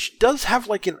slash, which does have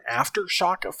like an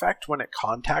aftershock effect when it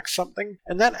contacts something,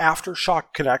 and that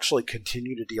aftershock can actually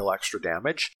continue to deal extra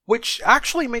damage, which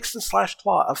actually makes the Slash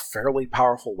Claw a fairly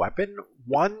powerful weapon.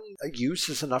 1 use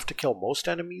is enough to kill most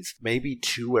enemies, maybe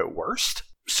 2 at worst.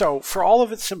 So, for all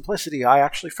of its simplicity, I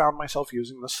actually found myself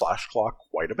using the Slash Claw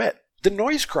quite a bit. The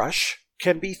Noise Crush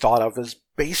can be thought of as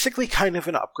basically kind of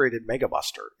an upgraded Mega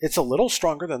Buster. It's a little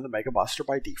stronger than the Mega Buster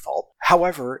by default.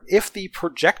 However, if the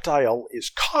projectile is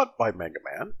caught by Mega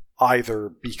Man, either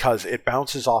because it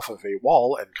bounces off of a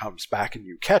wall and comes back and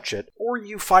you catch it, or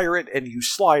you fire it and you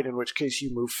slide, in which case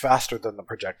you move faster than the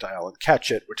projectile and catch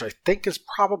it, which I think is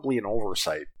probably an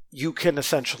oversight. you can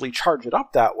essentially charge it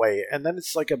up that way, and then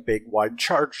it's like a big, wide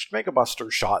charged Mega Buster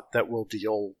shot that will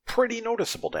deal pretty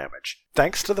noticeable damage.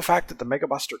 Thanks to the fact that the Mega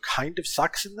Buster kind of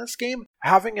sucks in this game,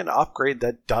 having an upgrade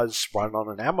that does run on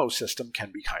an ammo system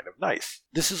can be kind of nice.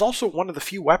 This is also one of the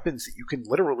few weapons that you can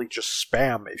literally just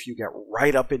spam if you get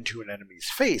right up into an enemy's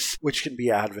face, which can be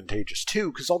advantageous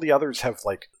too, because all the others have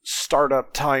like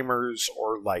startup timers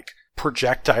or like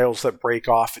projectiles that break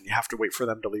off and you have to wait for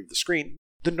them to leave the screen.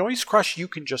 The Noise Crush you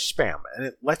can just spam, and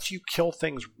it lets you kill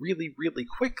things really, really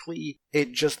quickly.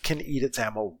 It just can eat its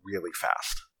ammo really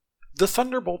fast. The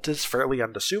Thunderbolt is fairly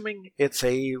unassuming. It's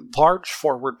a large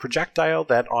forward projectile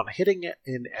that, on hitting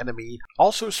an enemy,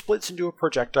 also splits into a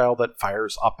projectile that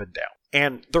fires up and down.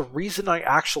 And the reason I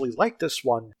actually like this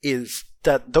one is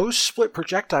that those split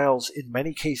projectiles, in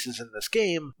many cases in this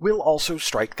game, will also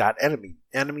strike that enemy.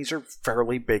 Enemies are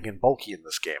fairly big and bulky in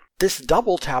this game. This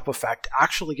double tap effect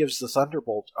actually gives the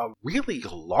Thunderbolt a really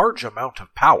large amount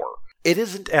of power. It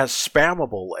isn't as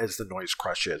spammable as the Noise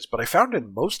Crush is, but I found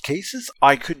in most cases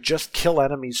I could just kill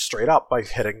enemies straight up by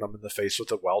hitting them in the face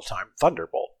with a well-timed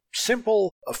Thunderbolt.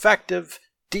 Simple, effective,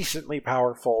 decently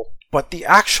powerful, but the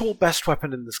actual best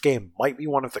weapon in this game might be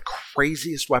one of the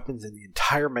craziest weapons in the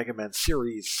entire Mega Man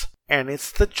series, and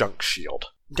it's the Junk Shield.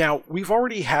 Now, we've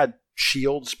already had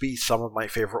shields be some of my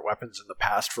favorite weapons in the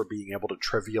past for being able to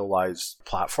trivialize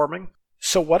platforming.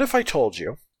 So what if I told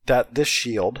you that this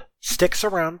shield sticks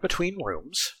around between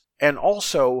rooms and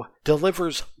also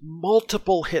delivers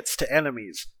multiple hits to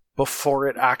enemies before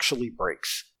it actually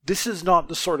breaks? This is not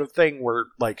the sort of thing where,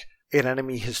 like, an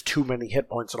enemy has too many hit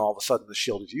points and all of a sudden the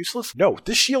shield is useless. No,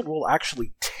 this shield will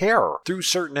actually tear through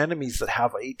certain enemies that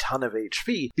have a ton of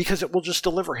HP because it will just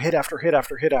deliver hit after hit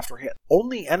after hit after hit.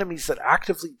 Only enemies that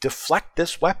actively deflect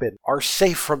this weapon are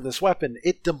safe from this weapon.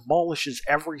 It demolishes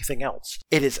everything else.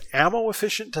 It is ammo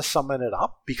efficient to summon it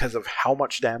up because of how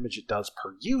much damage it does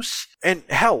per use. And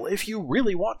hell, if you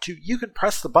really want to, you can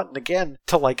press the button again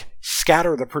to like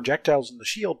scatter the projectiles in the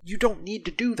shield. You don't need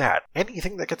to do that.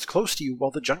 Anything that gets close to you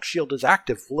while the Junk Shield is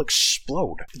active will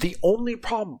explode. The only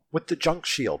problem with the Junk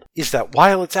Shield is that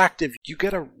while it's active, you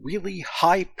get a really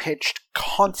high-pitched,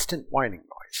 constant whining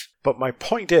noise. But my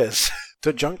point is,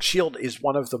 the Junk Shield is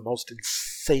one of the most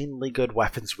insanely good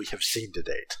weapons we have seen to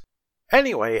date.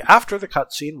 Anyway, after the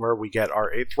cutscene where we get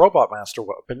our 8th Robot Master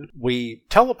weapon, we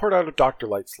teleport out of Dr.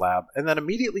 Light's lab, and then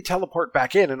immediately teleport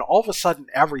back in, and all of a sudden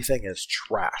everything is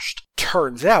trashed.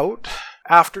 Turns out,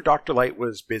 after Dr. Light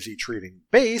was busy treating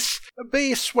Bass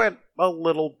went a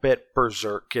little bit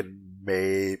berserk and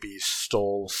maybe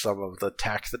stole some of the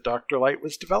tech that Dr. Light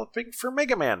was developing for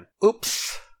Mega Man.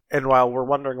 Oops. And while we're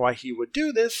wondering why he would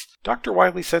do this, Dr.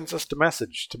 Wily sends us a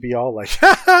message to be all like,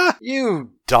 "Haha,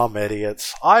 you dumb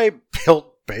idiots. I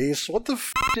built Bass. What the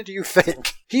f*** did you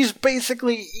think? He's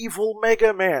basically evil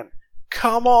Mega Man.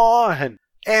 Come on."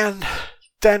 And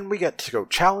then we get to go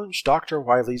challenge Dr.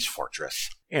 Wily's fortress.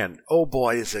 And oh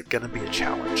boy, is it gonna be a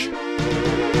challenge.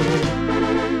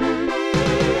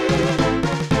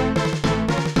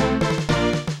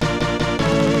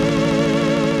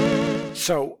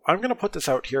 So, I'm going to put this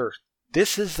out here.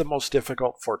 This is the most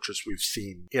difficult fortress we've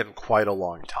seen in quite a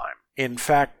long time. In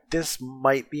fact, this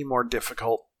might be more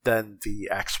difficult than the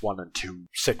X1 and 2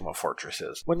 Sigma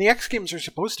fortresses, when the X games are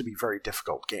supposed to be very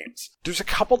difficult games. There's a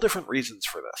couple different reasons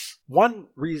for this. One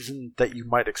reason that you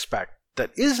might expect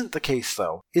that isn't the case,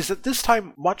 though, is that this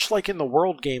time, much like in the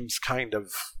World games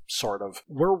sort of,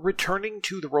 we're returning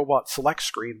to the robot select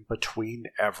screen between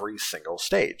every single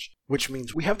stage, which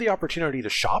means we have the opportunity to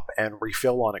shop and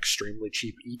refill on extremely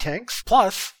cheap E-tanks.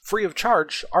 Plus, free of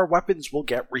charge, our weapons will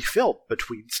get refilled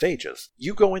between stages.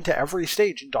 You go into every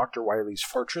stage in Dr. Wily's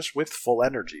fortress with full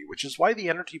energy, which is why the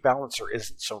energy balancer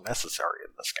isn't so necessary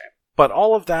in this game. But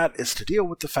all of that is to deal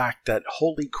with the fact that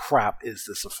holy crap is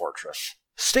this a fortress.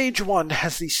 Stage 1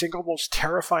 has the single most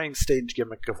terrifying stage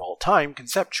gimmick of all time,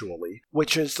 conceptually,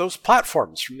 which is those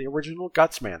platforms from the original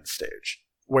Gutsman stage,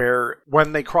 where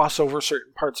when they cross over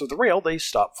certain parts of the rail, they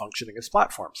stop functioning as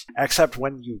platforms. Except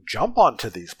when you jump onto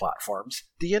these platforms,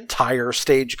 the entire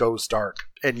stage goes dark,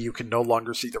 and you can no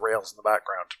longer see the rails in the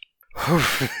background.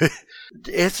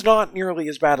 It's not nearly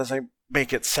as bad as I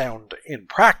make it sound in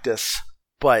practice,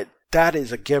 but that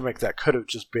is a gimmick that could have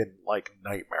just been, like,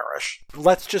 nightmarish.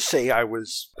 Let's just say I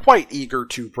was quite eager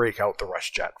to break out the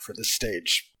Rush Jet for this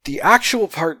stage. The actual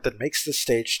part that makes this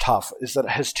stage tough is that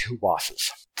it has two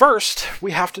bosses. First,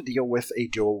 we have to deal with a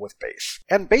duel with Bass.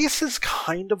 And Bass is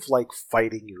kind of like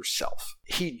fighting yourself.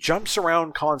 He jumps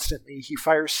around constantly, he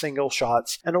fires single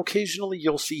shots, and occasionally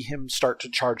you'll see him start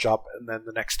to charge up, and then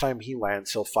the next time he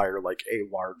lands, he'll fire like a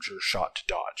larger shot to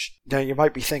dodge. Now you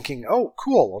might be thinking, oh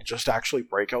cool, I'll just actually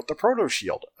break out the Proto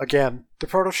Shield. Again, the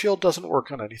Proto Shield doesn't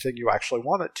work on anything you actually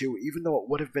want it to, even though it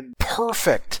would have been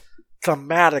perfect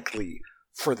thematically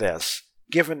for this,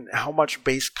 given how much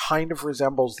Bass kind of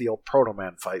resembles the old Proto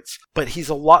Man fights. But he's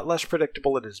a lot less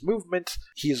predictable in his movement,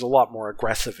 he is a lot more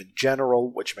aggressive in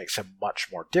general, which makes him much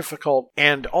more difficult,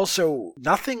 and also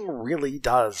nothing really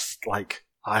does, like,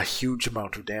 a huge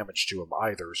amount of damage to him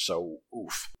either, so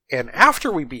oof. And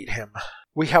after we beat him,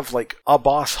 we have, like, a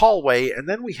boss hallway, and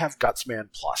then we have Gutsman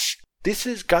Plus. This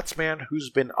is Gutsman who's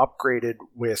been upgraded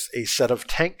with a set of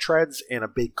tank treads and a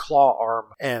big claw arm,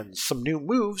 and some new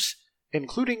moves,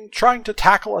 including trying to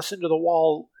tackle us into the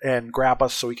wall and grab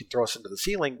us so he can throw us into the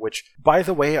ceiling, which, by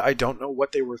the way, I don't know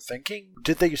what they were thinking.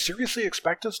 Did they seriously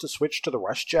expect us to switch to the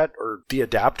Rush Jet or the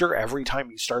adapter every time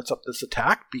he starts up this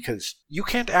attack? Because you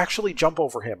can't actually jump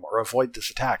over him or avoid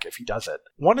this attack if he does it.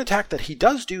 One attack that he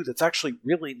does do that's actually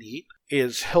really neat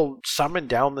is he'll summon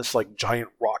down this like giant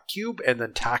rock cube and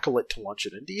then tackle it to launch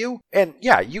it into you. And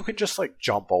yeah, you can just like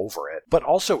jump over it. But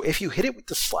also, if you hit it with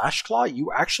the Slash Claw,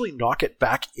 you actually knock it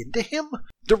back into him.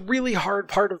 The really hard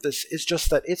part of this is just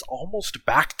that it's almost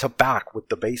back to back with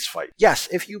the Bass fight. Yes,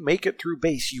 if you make it through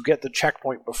Bass, you get the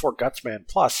checkpoint before Gutsman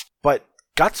Plus, but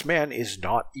Gutsman is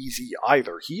not easy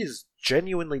either. He is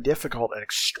genuinely difficult and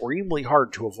extremely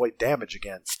hard to avoid damage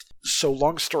against. So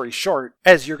long story short,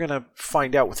 as you're going to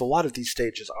find out with a lot of these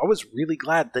stages, I was really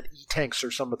glad that E-Tanks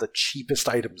are some of the cheapest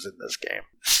items in this game.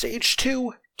 Stage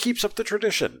 2 keeps up the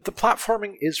tradition. The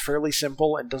platforming is fairly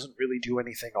simple and doesn't really do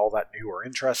anything all that new or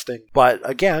interesting, but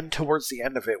again, towards the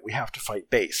end of it, we have to fight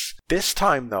Bass. This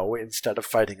time, though, instead of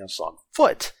fighting us on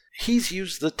foot, he's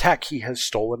used the tech he has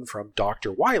stolen from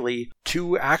Dr. Wily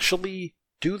to actually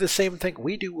do the same thing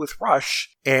we do with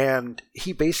Rush, and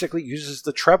he basically uses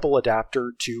the treble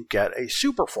adapter to get a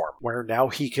super form, where now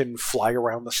he can fly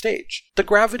around the stage. The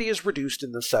gravity is reduced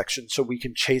in this section, so we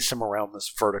can chase him around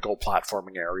this vertical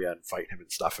platforming area and fight him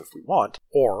and stuff if we want,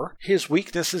 or his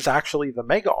weakness is actually the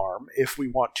Mega Arm if we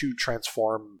want to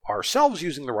transform ourselves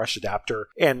using the Rush adapter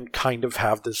and kind of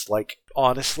have this, like,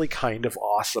 honestly kind of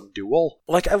awesome duel.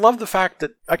 Like, I love the fact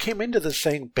that I came into this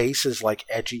saying Bass is like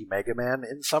edgy Mega Man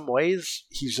in some ways.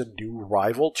 He's a new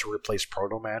rival to replace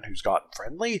Proto Man who's gotten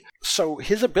friendly. So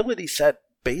his ability set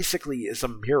basically is a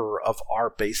mirror of our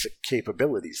basic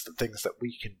capabilities, the things that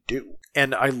we can do.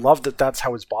 And I love that that's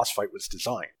how his boss fight was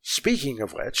designed. Speaking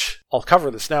of which, I'll cover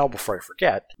this now before I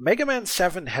forget, Mega Man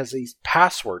 7 has a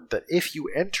password that if you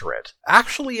enter it,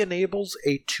 actually enables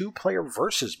a 2-player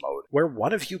versus mode, where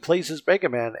one of you plays as Mega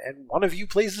Man and one of you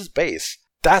plays as Bass.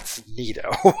 That's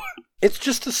neato. It's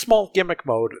just a small gimmick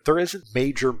mode, there isn't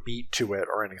major meat to it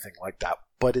or anything like that,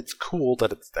 but it's cool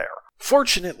that it's there.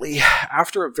 Fortunately,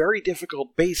 after a very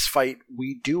difficult Bass fight,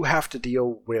 we do have to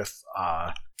deal with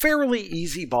a fairly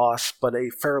easy boss, but a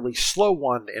fairly slow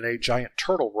one in a giant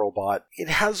turtle robot. It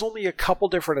has only a couple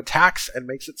different attacks and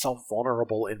makes itself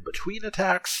vulnerable in between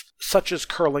attacks, such as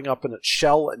curling up in its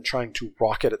shell and trying to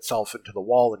rocket itself into the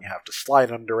wall and you have to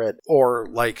slide under it, or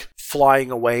like flying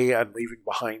away and leaving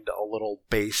behind a little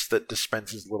base that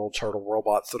dispenses little turtle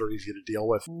robots that are easy to deal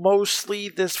with. Mostly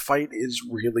this fight is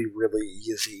really, really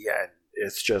easy and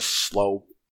it's just slow.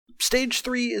 Stage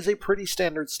 3 is a pretty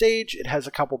standard stage. It has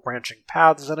a couple branching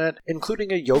paths in it,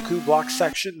 including a Yoku block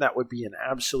section that would be an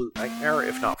absolute nightmare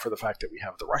if not for the fact that we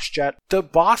have the Rush Jet. The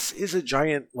boss is a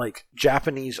giant, like,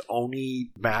 Japanese Oni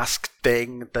mask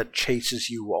thing that chases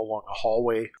you along a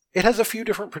hallway. It has a few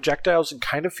different projectiles and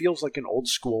kind of feels like an old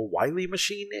school Wily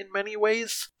machine in many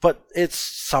ways, but it's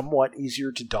somewhat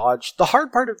easier to dodge. The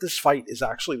hard part of this fight is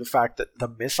actually the fact that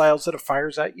the missiles that it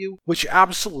fires at you, which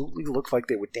absolutely look like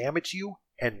they would damage you,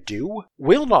 and do,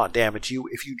 will not damage you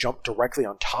if you jump directly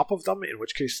on top of them, in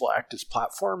which case they'll act as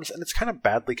platforms, and it's kind of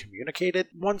badly communicated.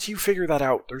 Once you figure that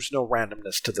out, there's no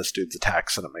randomness to this dude's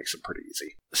attacks, and it makes it pretty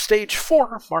easy. Stage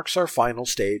 4 marks our final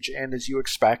stage, and as you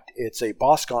expect, it's a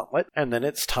boss gauntlet, and then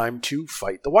it's time to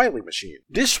fight the Wily machine.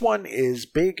 This one is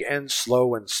big and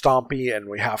slow and stompy, and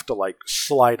we have to, like,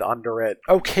 slide under it.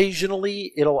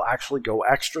 Occasionally, it'll actually go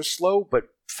extra slow, but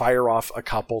fire off a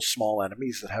couple small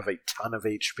enemies that have a ton of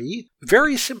HP.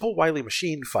 Very simple Wily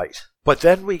machine fight. But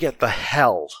then we get the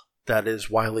hell that is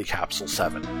Wily Capsule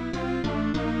 7.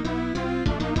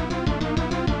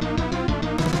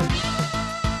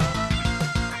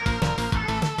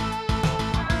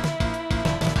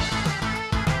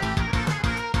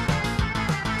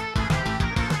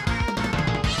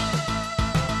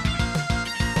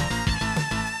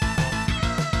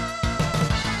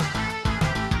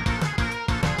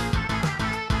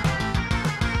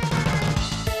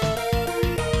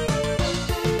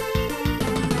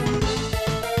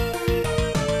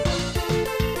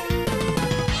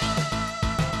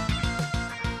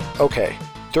 Okay,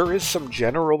 there is some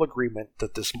general agreement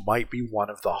that this might be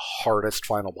one of the hardest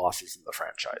final bosses in the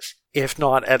franchise, if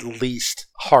not at least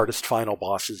hardest final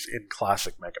bosses in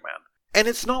classic Mega Man. And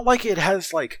it's not like it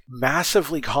has,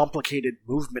 massively complicated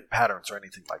movement patterns or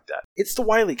anything like that. It's the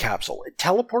Wily capsule. It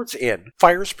teleports in,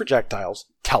 fires projectiles,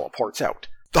 teleports out.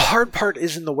 The hard part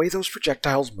is in the way those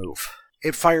projectiles move.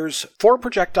 It fires 4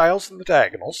 projectiles in the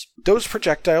diagonals. Those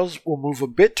projectiles will move a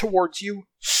bit towards you,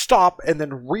 stop, and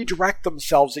then redirect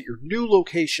themselves at your new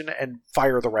location and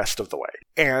fire the rest of the way.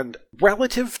 And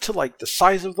relative to the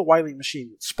size of the Wily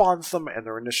machine that spawns them and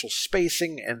their initial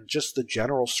spacing and just the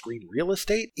general screen real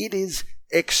estate, it is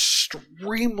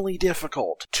extremely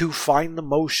difficult to find the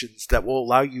motions that will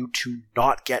allow you to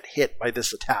not get hit by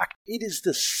this attack. It is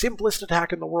the simplest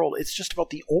attack in the world. It's just about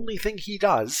the only thing he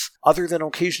does, other than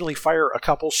occasionally fire a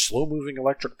couple slow-moving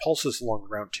electric pulses along the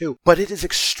ground too. But it is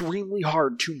extremely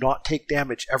hard to not take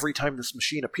damage every time this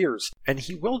machine appears, and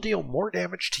he will deal more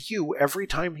damage to you every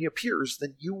time he appears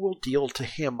than you will deal to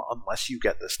him unless you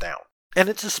get this down. And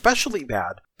it's especially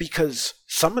bad because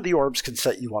some of the orbs can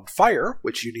set you on fire,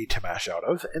 which you need to mash out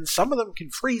of, and some of them can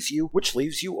freeze you, which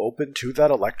leaves you open to that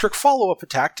electric follow-up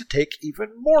attack to take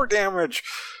even more damage.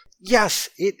 Yes,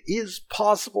 it is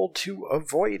possible to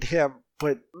avoid him,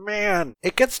 but man,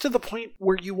 it gets to the point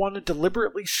where you want to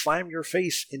deliberately slam your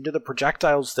face into the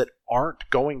projectiles that aren't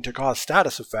going to cause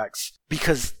status effects,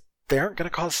 because they aren't going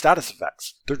to cause status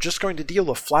effects. They're just going to deal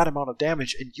a flat amount of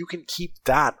damage, and you can keep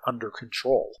that under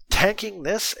control. Tanking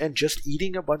this and just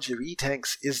eating a bunch of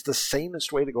E-tanks is the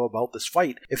sanest way to go about this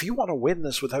fight. If you want to win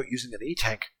this without using an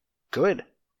E-tank, good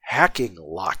hacking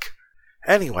luck.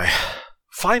 Anyway,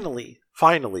 finally,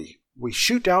 we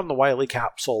shoot down the Wily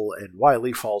capsule, and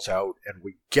Wily falls out, and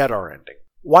we get our ending.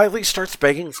 Wily starts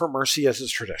begging for mercy as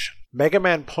is tradition. Mega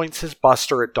Man points his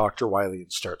buster at Dr. Wily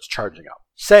and starts charging up,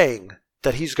 saying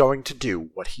that he's going to do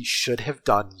what he should have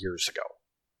done years ago.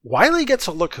 Wily gets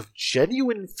a look of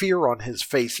genuine fear on his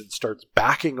face and starts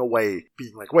backing away,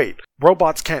 being like, wait,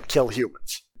 robots can't kill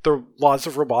humans. The laws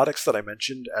of robotics that I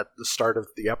mentioned at the start of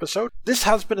the episode, this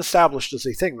has been established as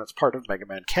a thing that's part of Mega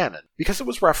Man canon, because it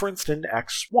was referenced in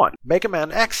X1. Mega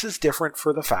Man X is different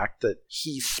for the fact that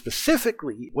he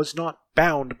specifically was not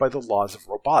bound by the laws of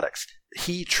robotics.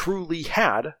 He truly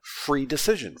had free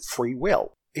decision, free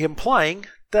will, implying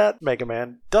that Mega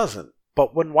Man doesn't.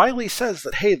 But when Wily says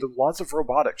that, hey, the laws of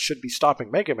robotics should be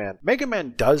stopping Mega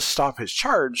Man does stop his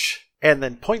charge, and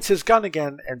then points his gun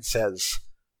again and says,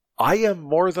 I am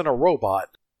more than a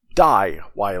robot. Die,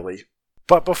 Wily.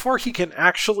 But before he can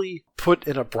actually put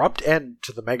an abrupt end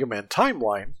to the Mega Man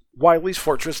timeline, Wily's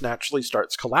fortress naturally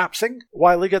starts collapsing.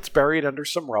 Wily gets buried under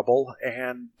some rubble,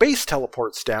 and Bass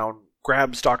teleports down,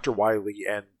 grabs Dr. Wily,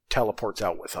 and teleports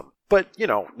out with him. But,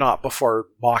 not before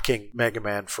mocking Mega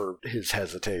Man for his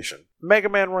hesitation. Mega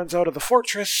Man runs out of the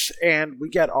fortress, and we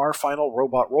get our final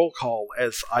robot roll call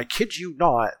as, I kid you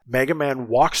not, Mega Man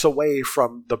walks away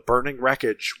from the burning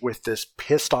wreckage with this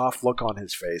pissed off look on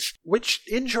his face, which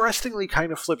interestingly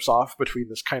kind of flips off between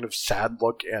this kind of sad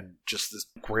look and just this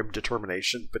grim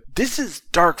determination. But this is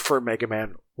dark for Mega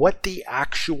Man. What the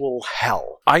actual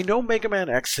hell? I know Mega Man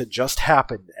X had just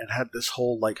happened and had this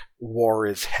whole, war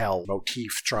is hell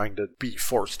motif trying to be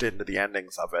forced into the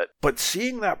endings of it. But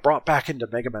seeing that brought back into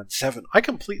Mega Man 7, I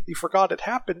completely forgot it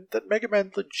happened, that Mega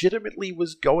Man legitimately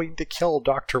was going to kill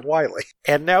Dr. Wily.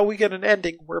 And now we get an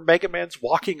ending where Mega Man's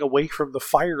walking away from the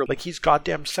fire like he's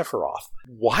goddamn Sephiroth.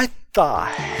 What the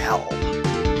hell?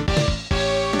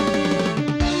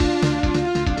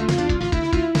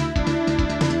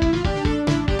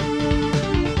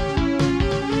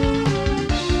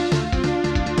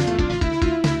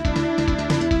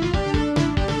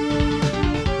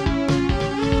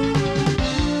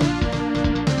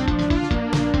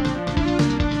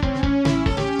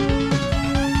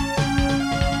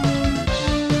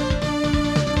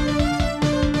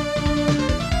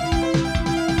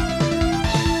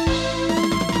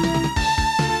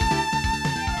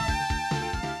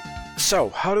 So,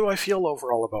 how do I feel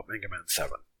overall about Mega Man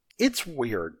 7? It's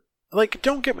weird.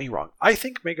 Don't get me wrong, I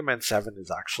think Mega Man 7 is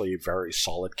actually a very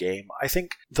solid game. I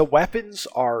think the weapons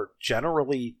are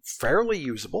generally fairly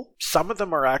usable. Some of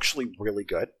them are actually really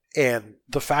good. And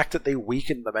the fact that they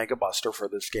weakened the Mega Buster for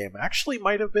this game actually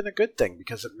might have been a good thing,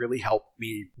 because it really helped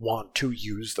me want to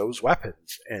use those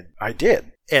weapons. And I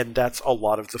did. And that's a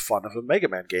lot of the fun of a Mega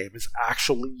Man game, is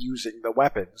actually using the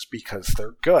weapons because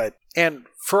they're good. And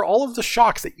for all of the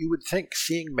shock that you would think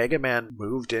seeing Mega Man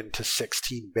moved into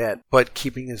 16-bit, but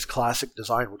keeping his classic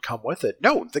design would come with it,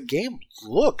 no, the game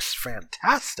looks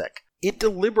fantastic. it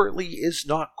deliberately is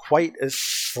not quite as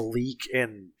sleek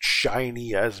and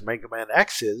shiny as Mega Man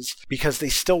X is, because they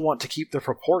still want to keep the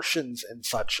proportions and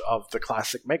such of the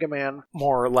classic Mega Man,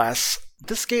 more or less.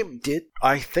 This game did,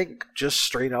 I think, just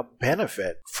straight up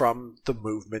benefit from the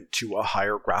movement to a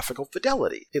higher graphical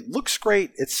fidelity. It looks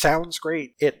great, it sounds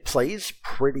great, it plays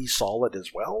pretty solid as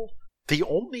well. The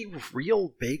only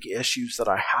real big issues that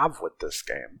I have with this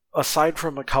game, aside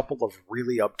from a couple of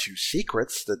really obtuse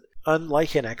secrets that,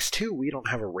 unlike in X2, we don't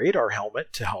have a radar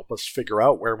helmet to help us figure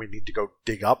out where we need to go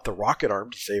dig up the rocket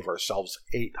arm to save ourselves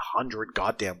 800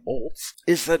 goddamn bolts,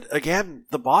 is that, again,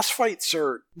 the boss fights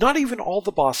are, not even all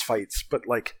the boss fights, but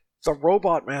like, the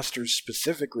Robot Masters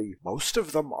specifically, most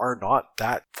of them are not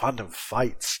that fun of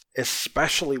fights,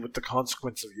 especially with the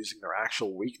consequence of using their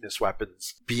actual weakness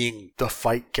weapons being the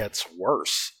fight gets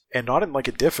worse. And not in like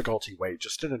a difficulty way,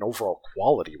 just in an overall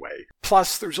quality way.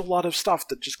 Plus, there's a lot of stuff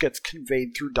that just gets conveyed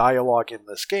through dialogue in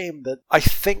this game that I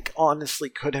think honestly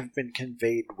could have been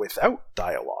conveyed without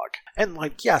dialogue. And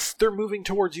like, yes, they're moving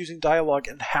towards using dialogue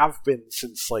and have been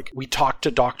since like we talked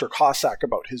to Dr. Cossack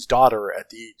about his daughter at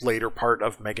the later part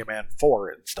of Mega Man 4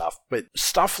 and stuff. But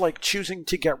stuff like choosing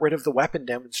to get rid of the weapon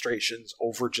demonstrations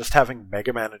over just having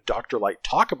Mega Man and Dr. Light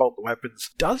talk about the weapons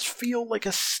does feel like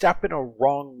a step in a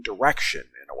wrong direction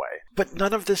in a way. But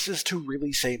none of this is to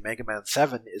really say Mega Man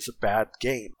 7 is a bad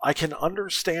game. I can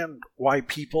understand why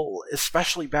people,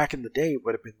 especially back in the day,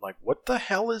 would have been like, what the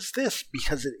hell is this?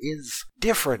 Because it is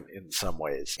different in some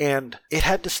ways. And it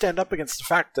had to stand up against the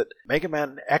fact that Mega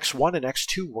Man X1 and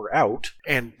X2 were out,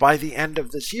 and by the end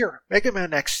of this year, Mega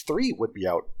Man X3 would be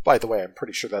out. By the way, I'm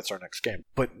pretty sure that's our next game.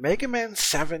 But Mega Man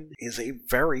 7 is a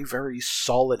very, very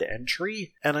solid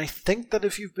entry, and I think that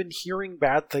if you've been hearing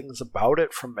bad things about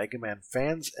it from Mega Man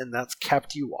fans, and that's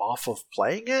kept you off of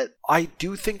playing it, I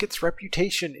do think its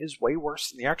reputation is way worse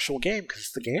than the actual game,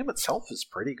 because the game itself is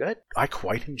pretty good. I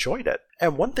quite enjoyed it.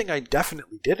 And one thing I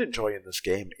definitely did enjoy in this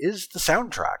game is the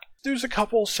soundtrack. There's a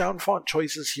couple sound font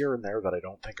choices here and there that I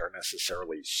don't think are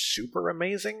necessarily super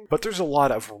amazing, but there's a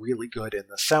lot of really good in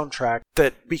the soundtrack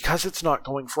that, because it's not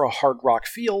going for a hard rock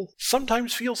feel,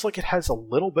 sometimes feels like it has a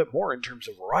little bit more in terms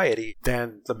of variety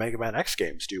than the Mega Man X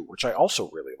games do, which I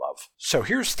also really love. So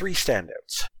here's 3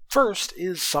 standouts. First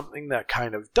is something that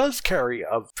kind of does carry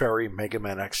a very Mega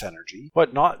Man X energy,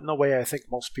 but not in the way I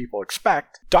think most people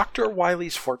expect. Dr.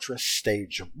 Wily's Fortress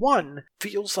Stage 1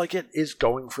 feels like it is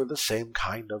going for the same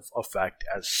kind of effect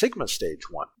as Sigma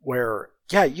Stage 1, where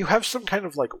yeah, you have some kind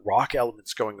of like rock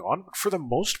elements going on, but for the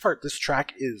most part this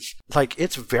track is like,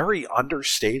 it's very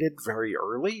understated very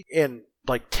early and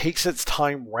like takes its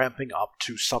time ramping up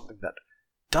to something that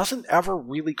doesn't ever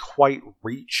really quite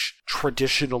reach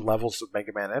traditional levels of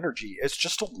Mega Man energy. It's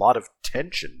just a lot of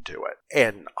tension to it,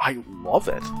 and I love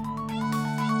it.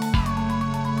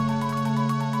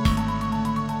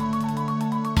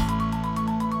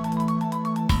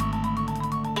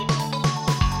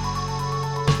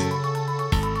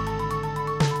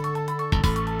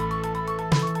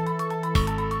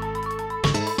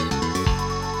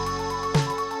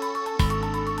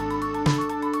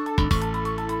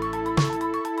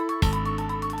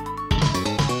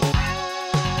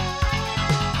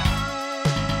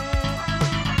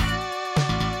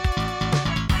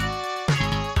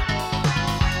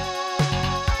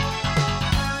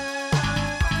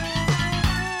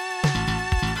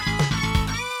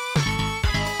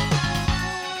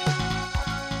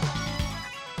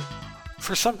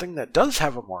 For something that does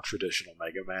have a more traditional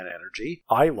Mega Man energy,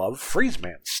 I love Freeze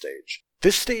Man's stage.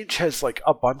 This stage has like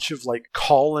a bunch of like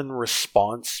call and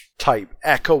response type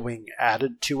echoing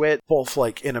added to it, both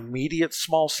like in immediate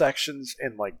small sections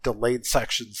and like delayed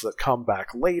sections that come back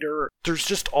later. There's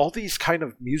just all these kind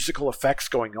of musical effects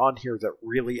going on here that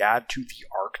really add to the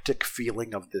Arctic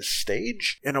feeling of this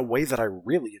stage in a way that I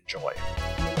really enjoy.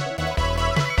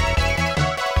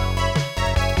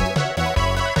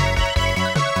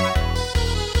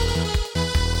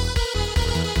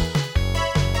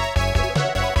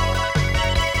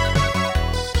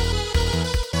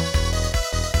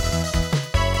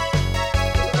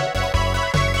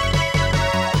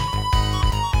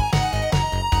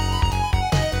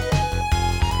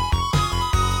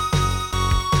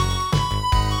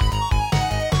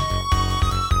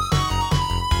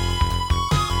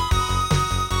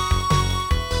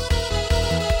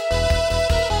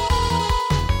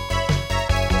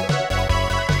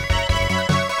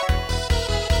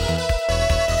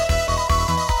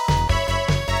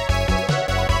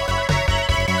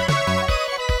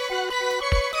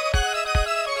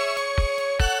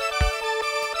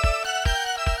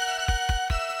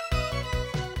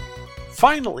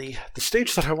 Finally, the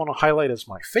stage that I want to highlight as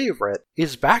my favorite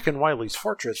is back in Wily's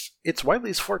Fortress. It's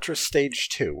Wily's Fortress Stage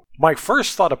 2. My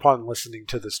first thought upon listening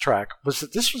to this track was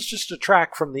that this was just a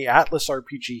track from the Atlas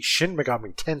RPG Shin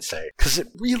Megami Tensei, because it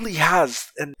really has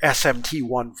an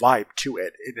SMT1 vibe to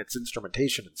it in its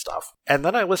instrumentation and stuff. And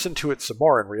then I listened to it some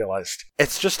more and realized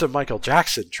it's just a Michael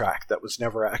Jackson track that was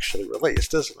never actually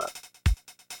released, isn't it?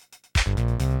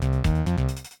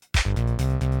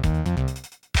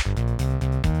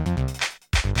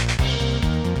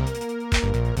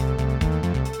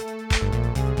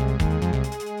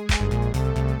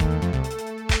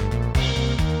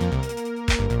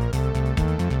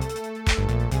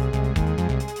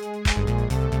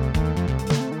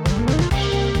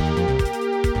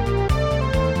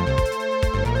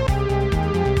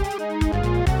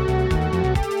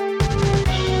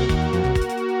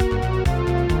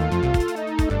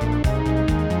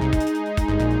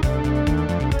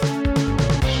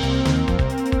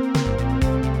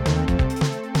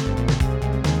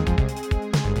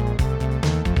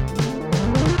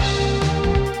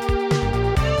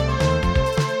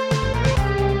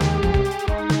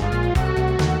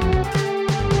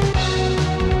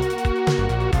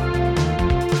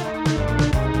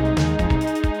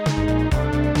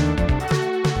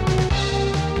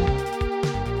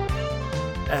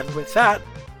 And with that,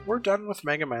 we're done with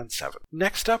Mega Man 7.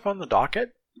 Next up on the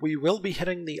docket, we will be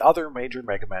hitting the other major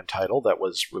Mega Man title that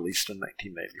was released in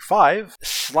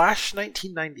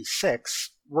 1995/1996.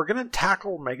 We're going to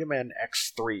tackle Mega Man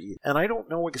X3, and I don't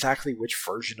know exactly which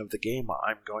version of the game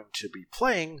I'm going to be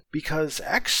playing, because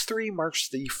X3 marks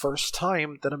the first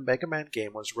time that a Mega Man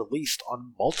game was released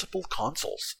on multiple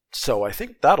consoles. So I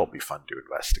think that'll be fun to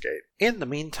investigate. In the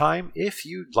meantime, if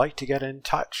you'd like to get in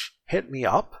touch, hit me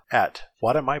up at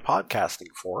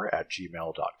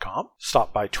whatamipodcasting4@gmail.com.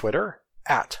 Stop by Twitter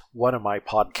at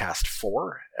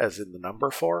whatamipodcast4, as in the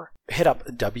number 4. Hit up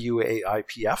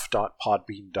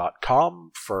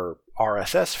waipf.podbean.com for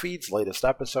RSS feeds, latest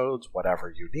episodes,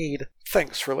 whatever you need.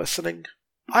 Thanks for listening.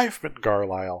 I've been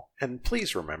Garlisle, and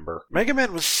please remember, Mega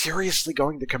Man was seriously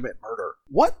going to commit murder.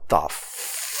 What the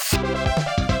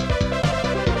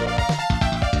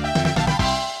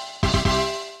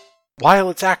While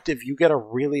it's active, you get a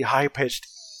really high-pitched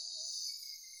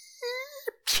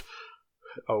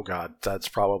oh god, that's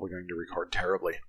probably going to record terribly.